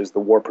planning, which is the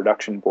War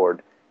Production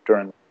Board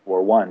during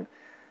World War I.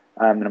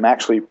 And I'm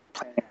actually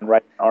planning on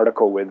writing an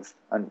article with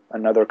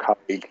another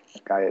colleague, a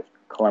guy at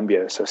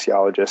Columbia, a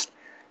sociologist,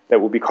 that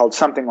will be called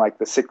something like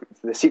the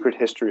secret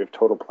history of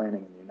total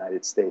planning in the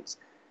United States.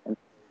 And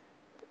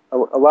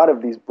a lot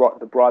of these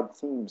the broad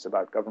themes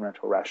about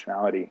governmental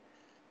rationality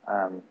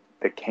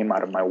that came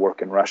out of my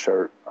work in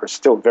Russia are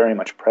still very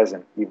much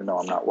present, even though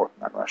I'm not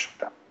working on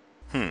Russia.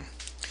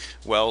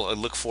 Well, I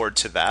look forward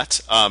to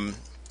that.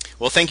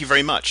 Well, thank you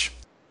very much.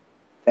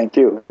 Thank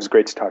you. It was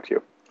great to talk to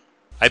you.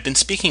 I've been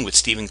speaking with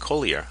Stephen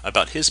Collier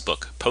about his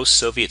book,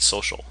 Post-Soviet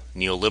Social,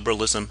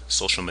 Neoliberalism,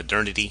 Social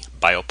Modernity,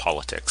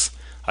 Biopolitics.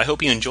 I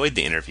hope you enjoyed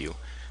the interview.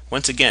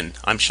 Once again,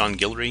 I'm Sean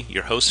Guillory,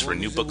 your host for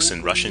New Books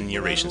in Russian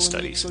Eurasian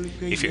Studies.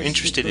 If you're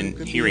interested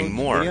in hearing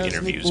more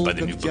interviews by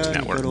the New Books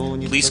Network,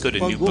 please go to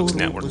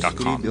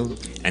newbooksnetwork.com.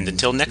 And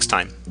until next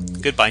time,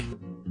 goodbye.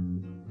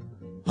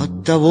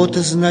 От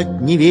того-то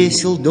знать не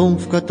весел дом,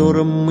 в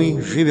котором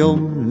мы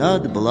живем,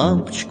 надо бы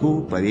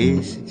лампочку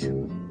повесить.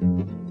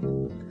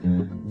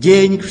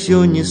 Денег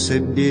все не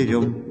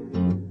соберем,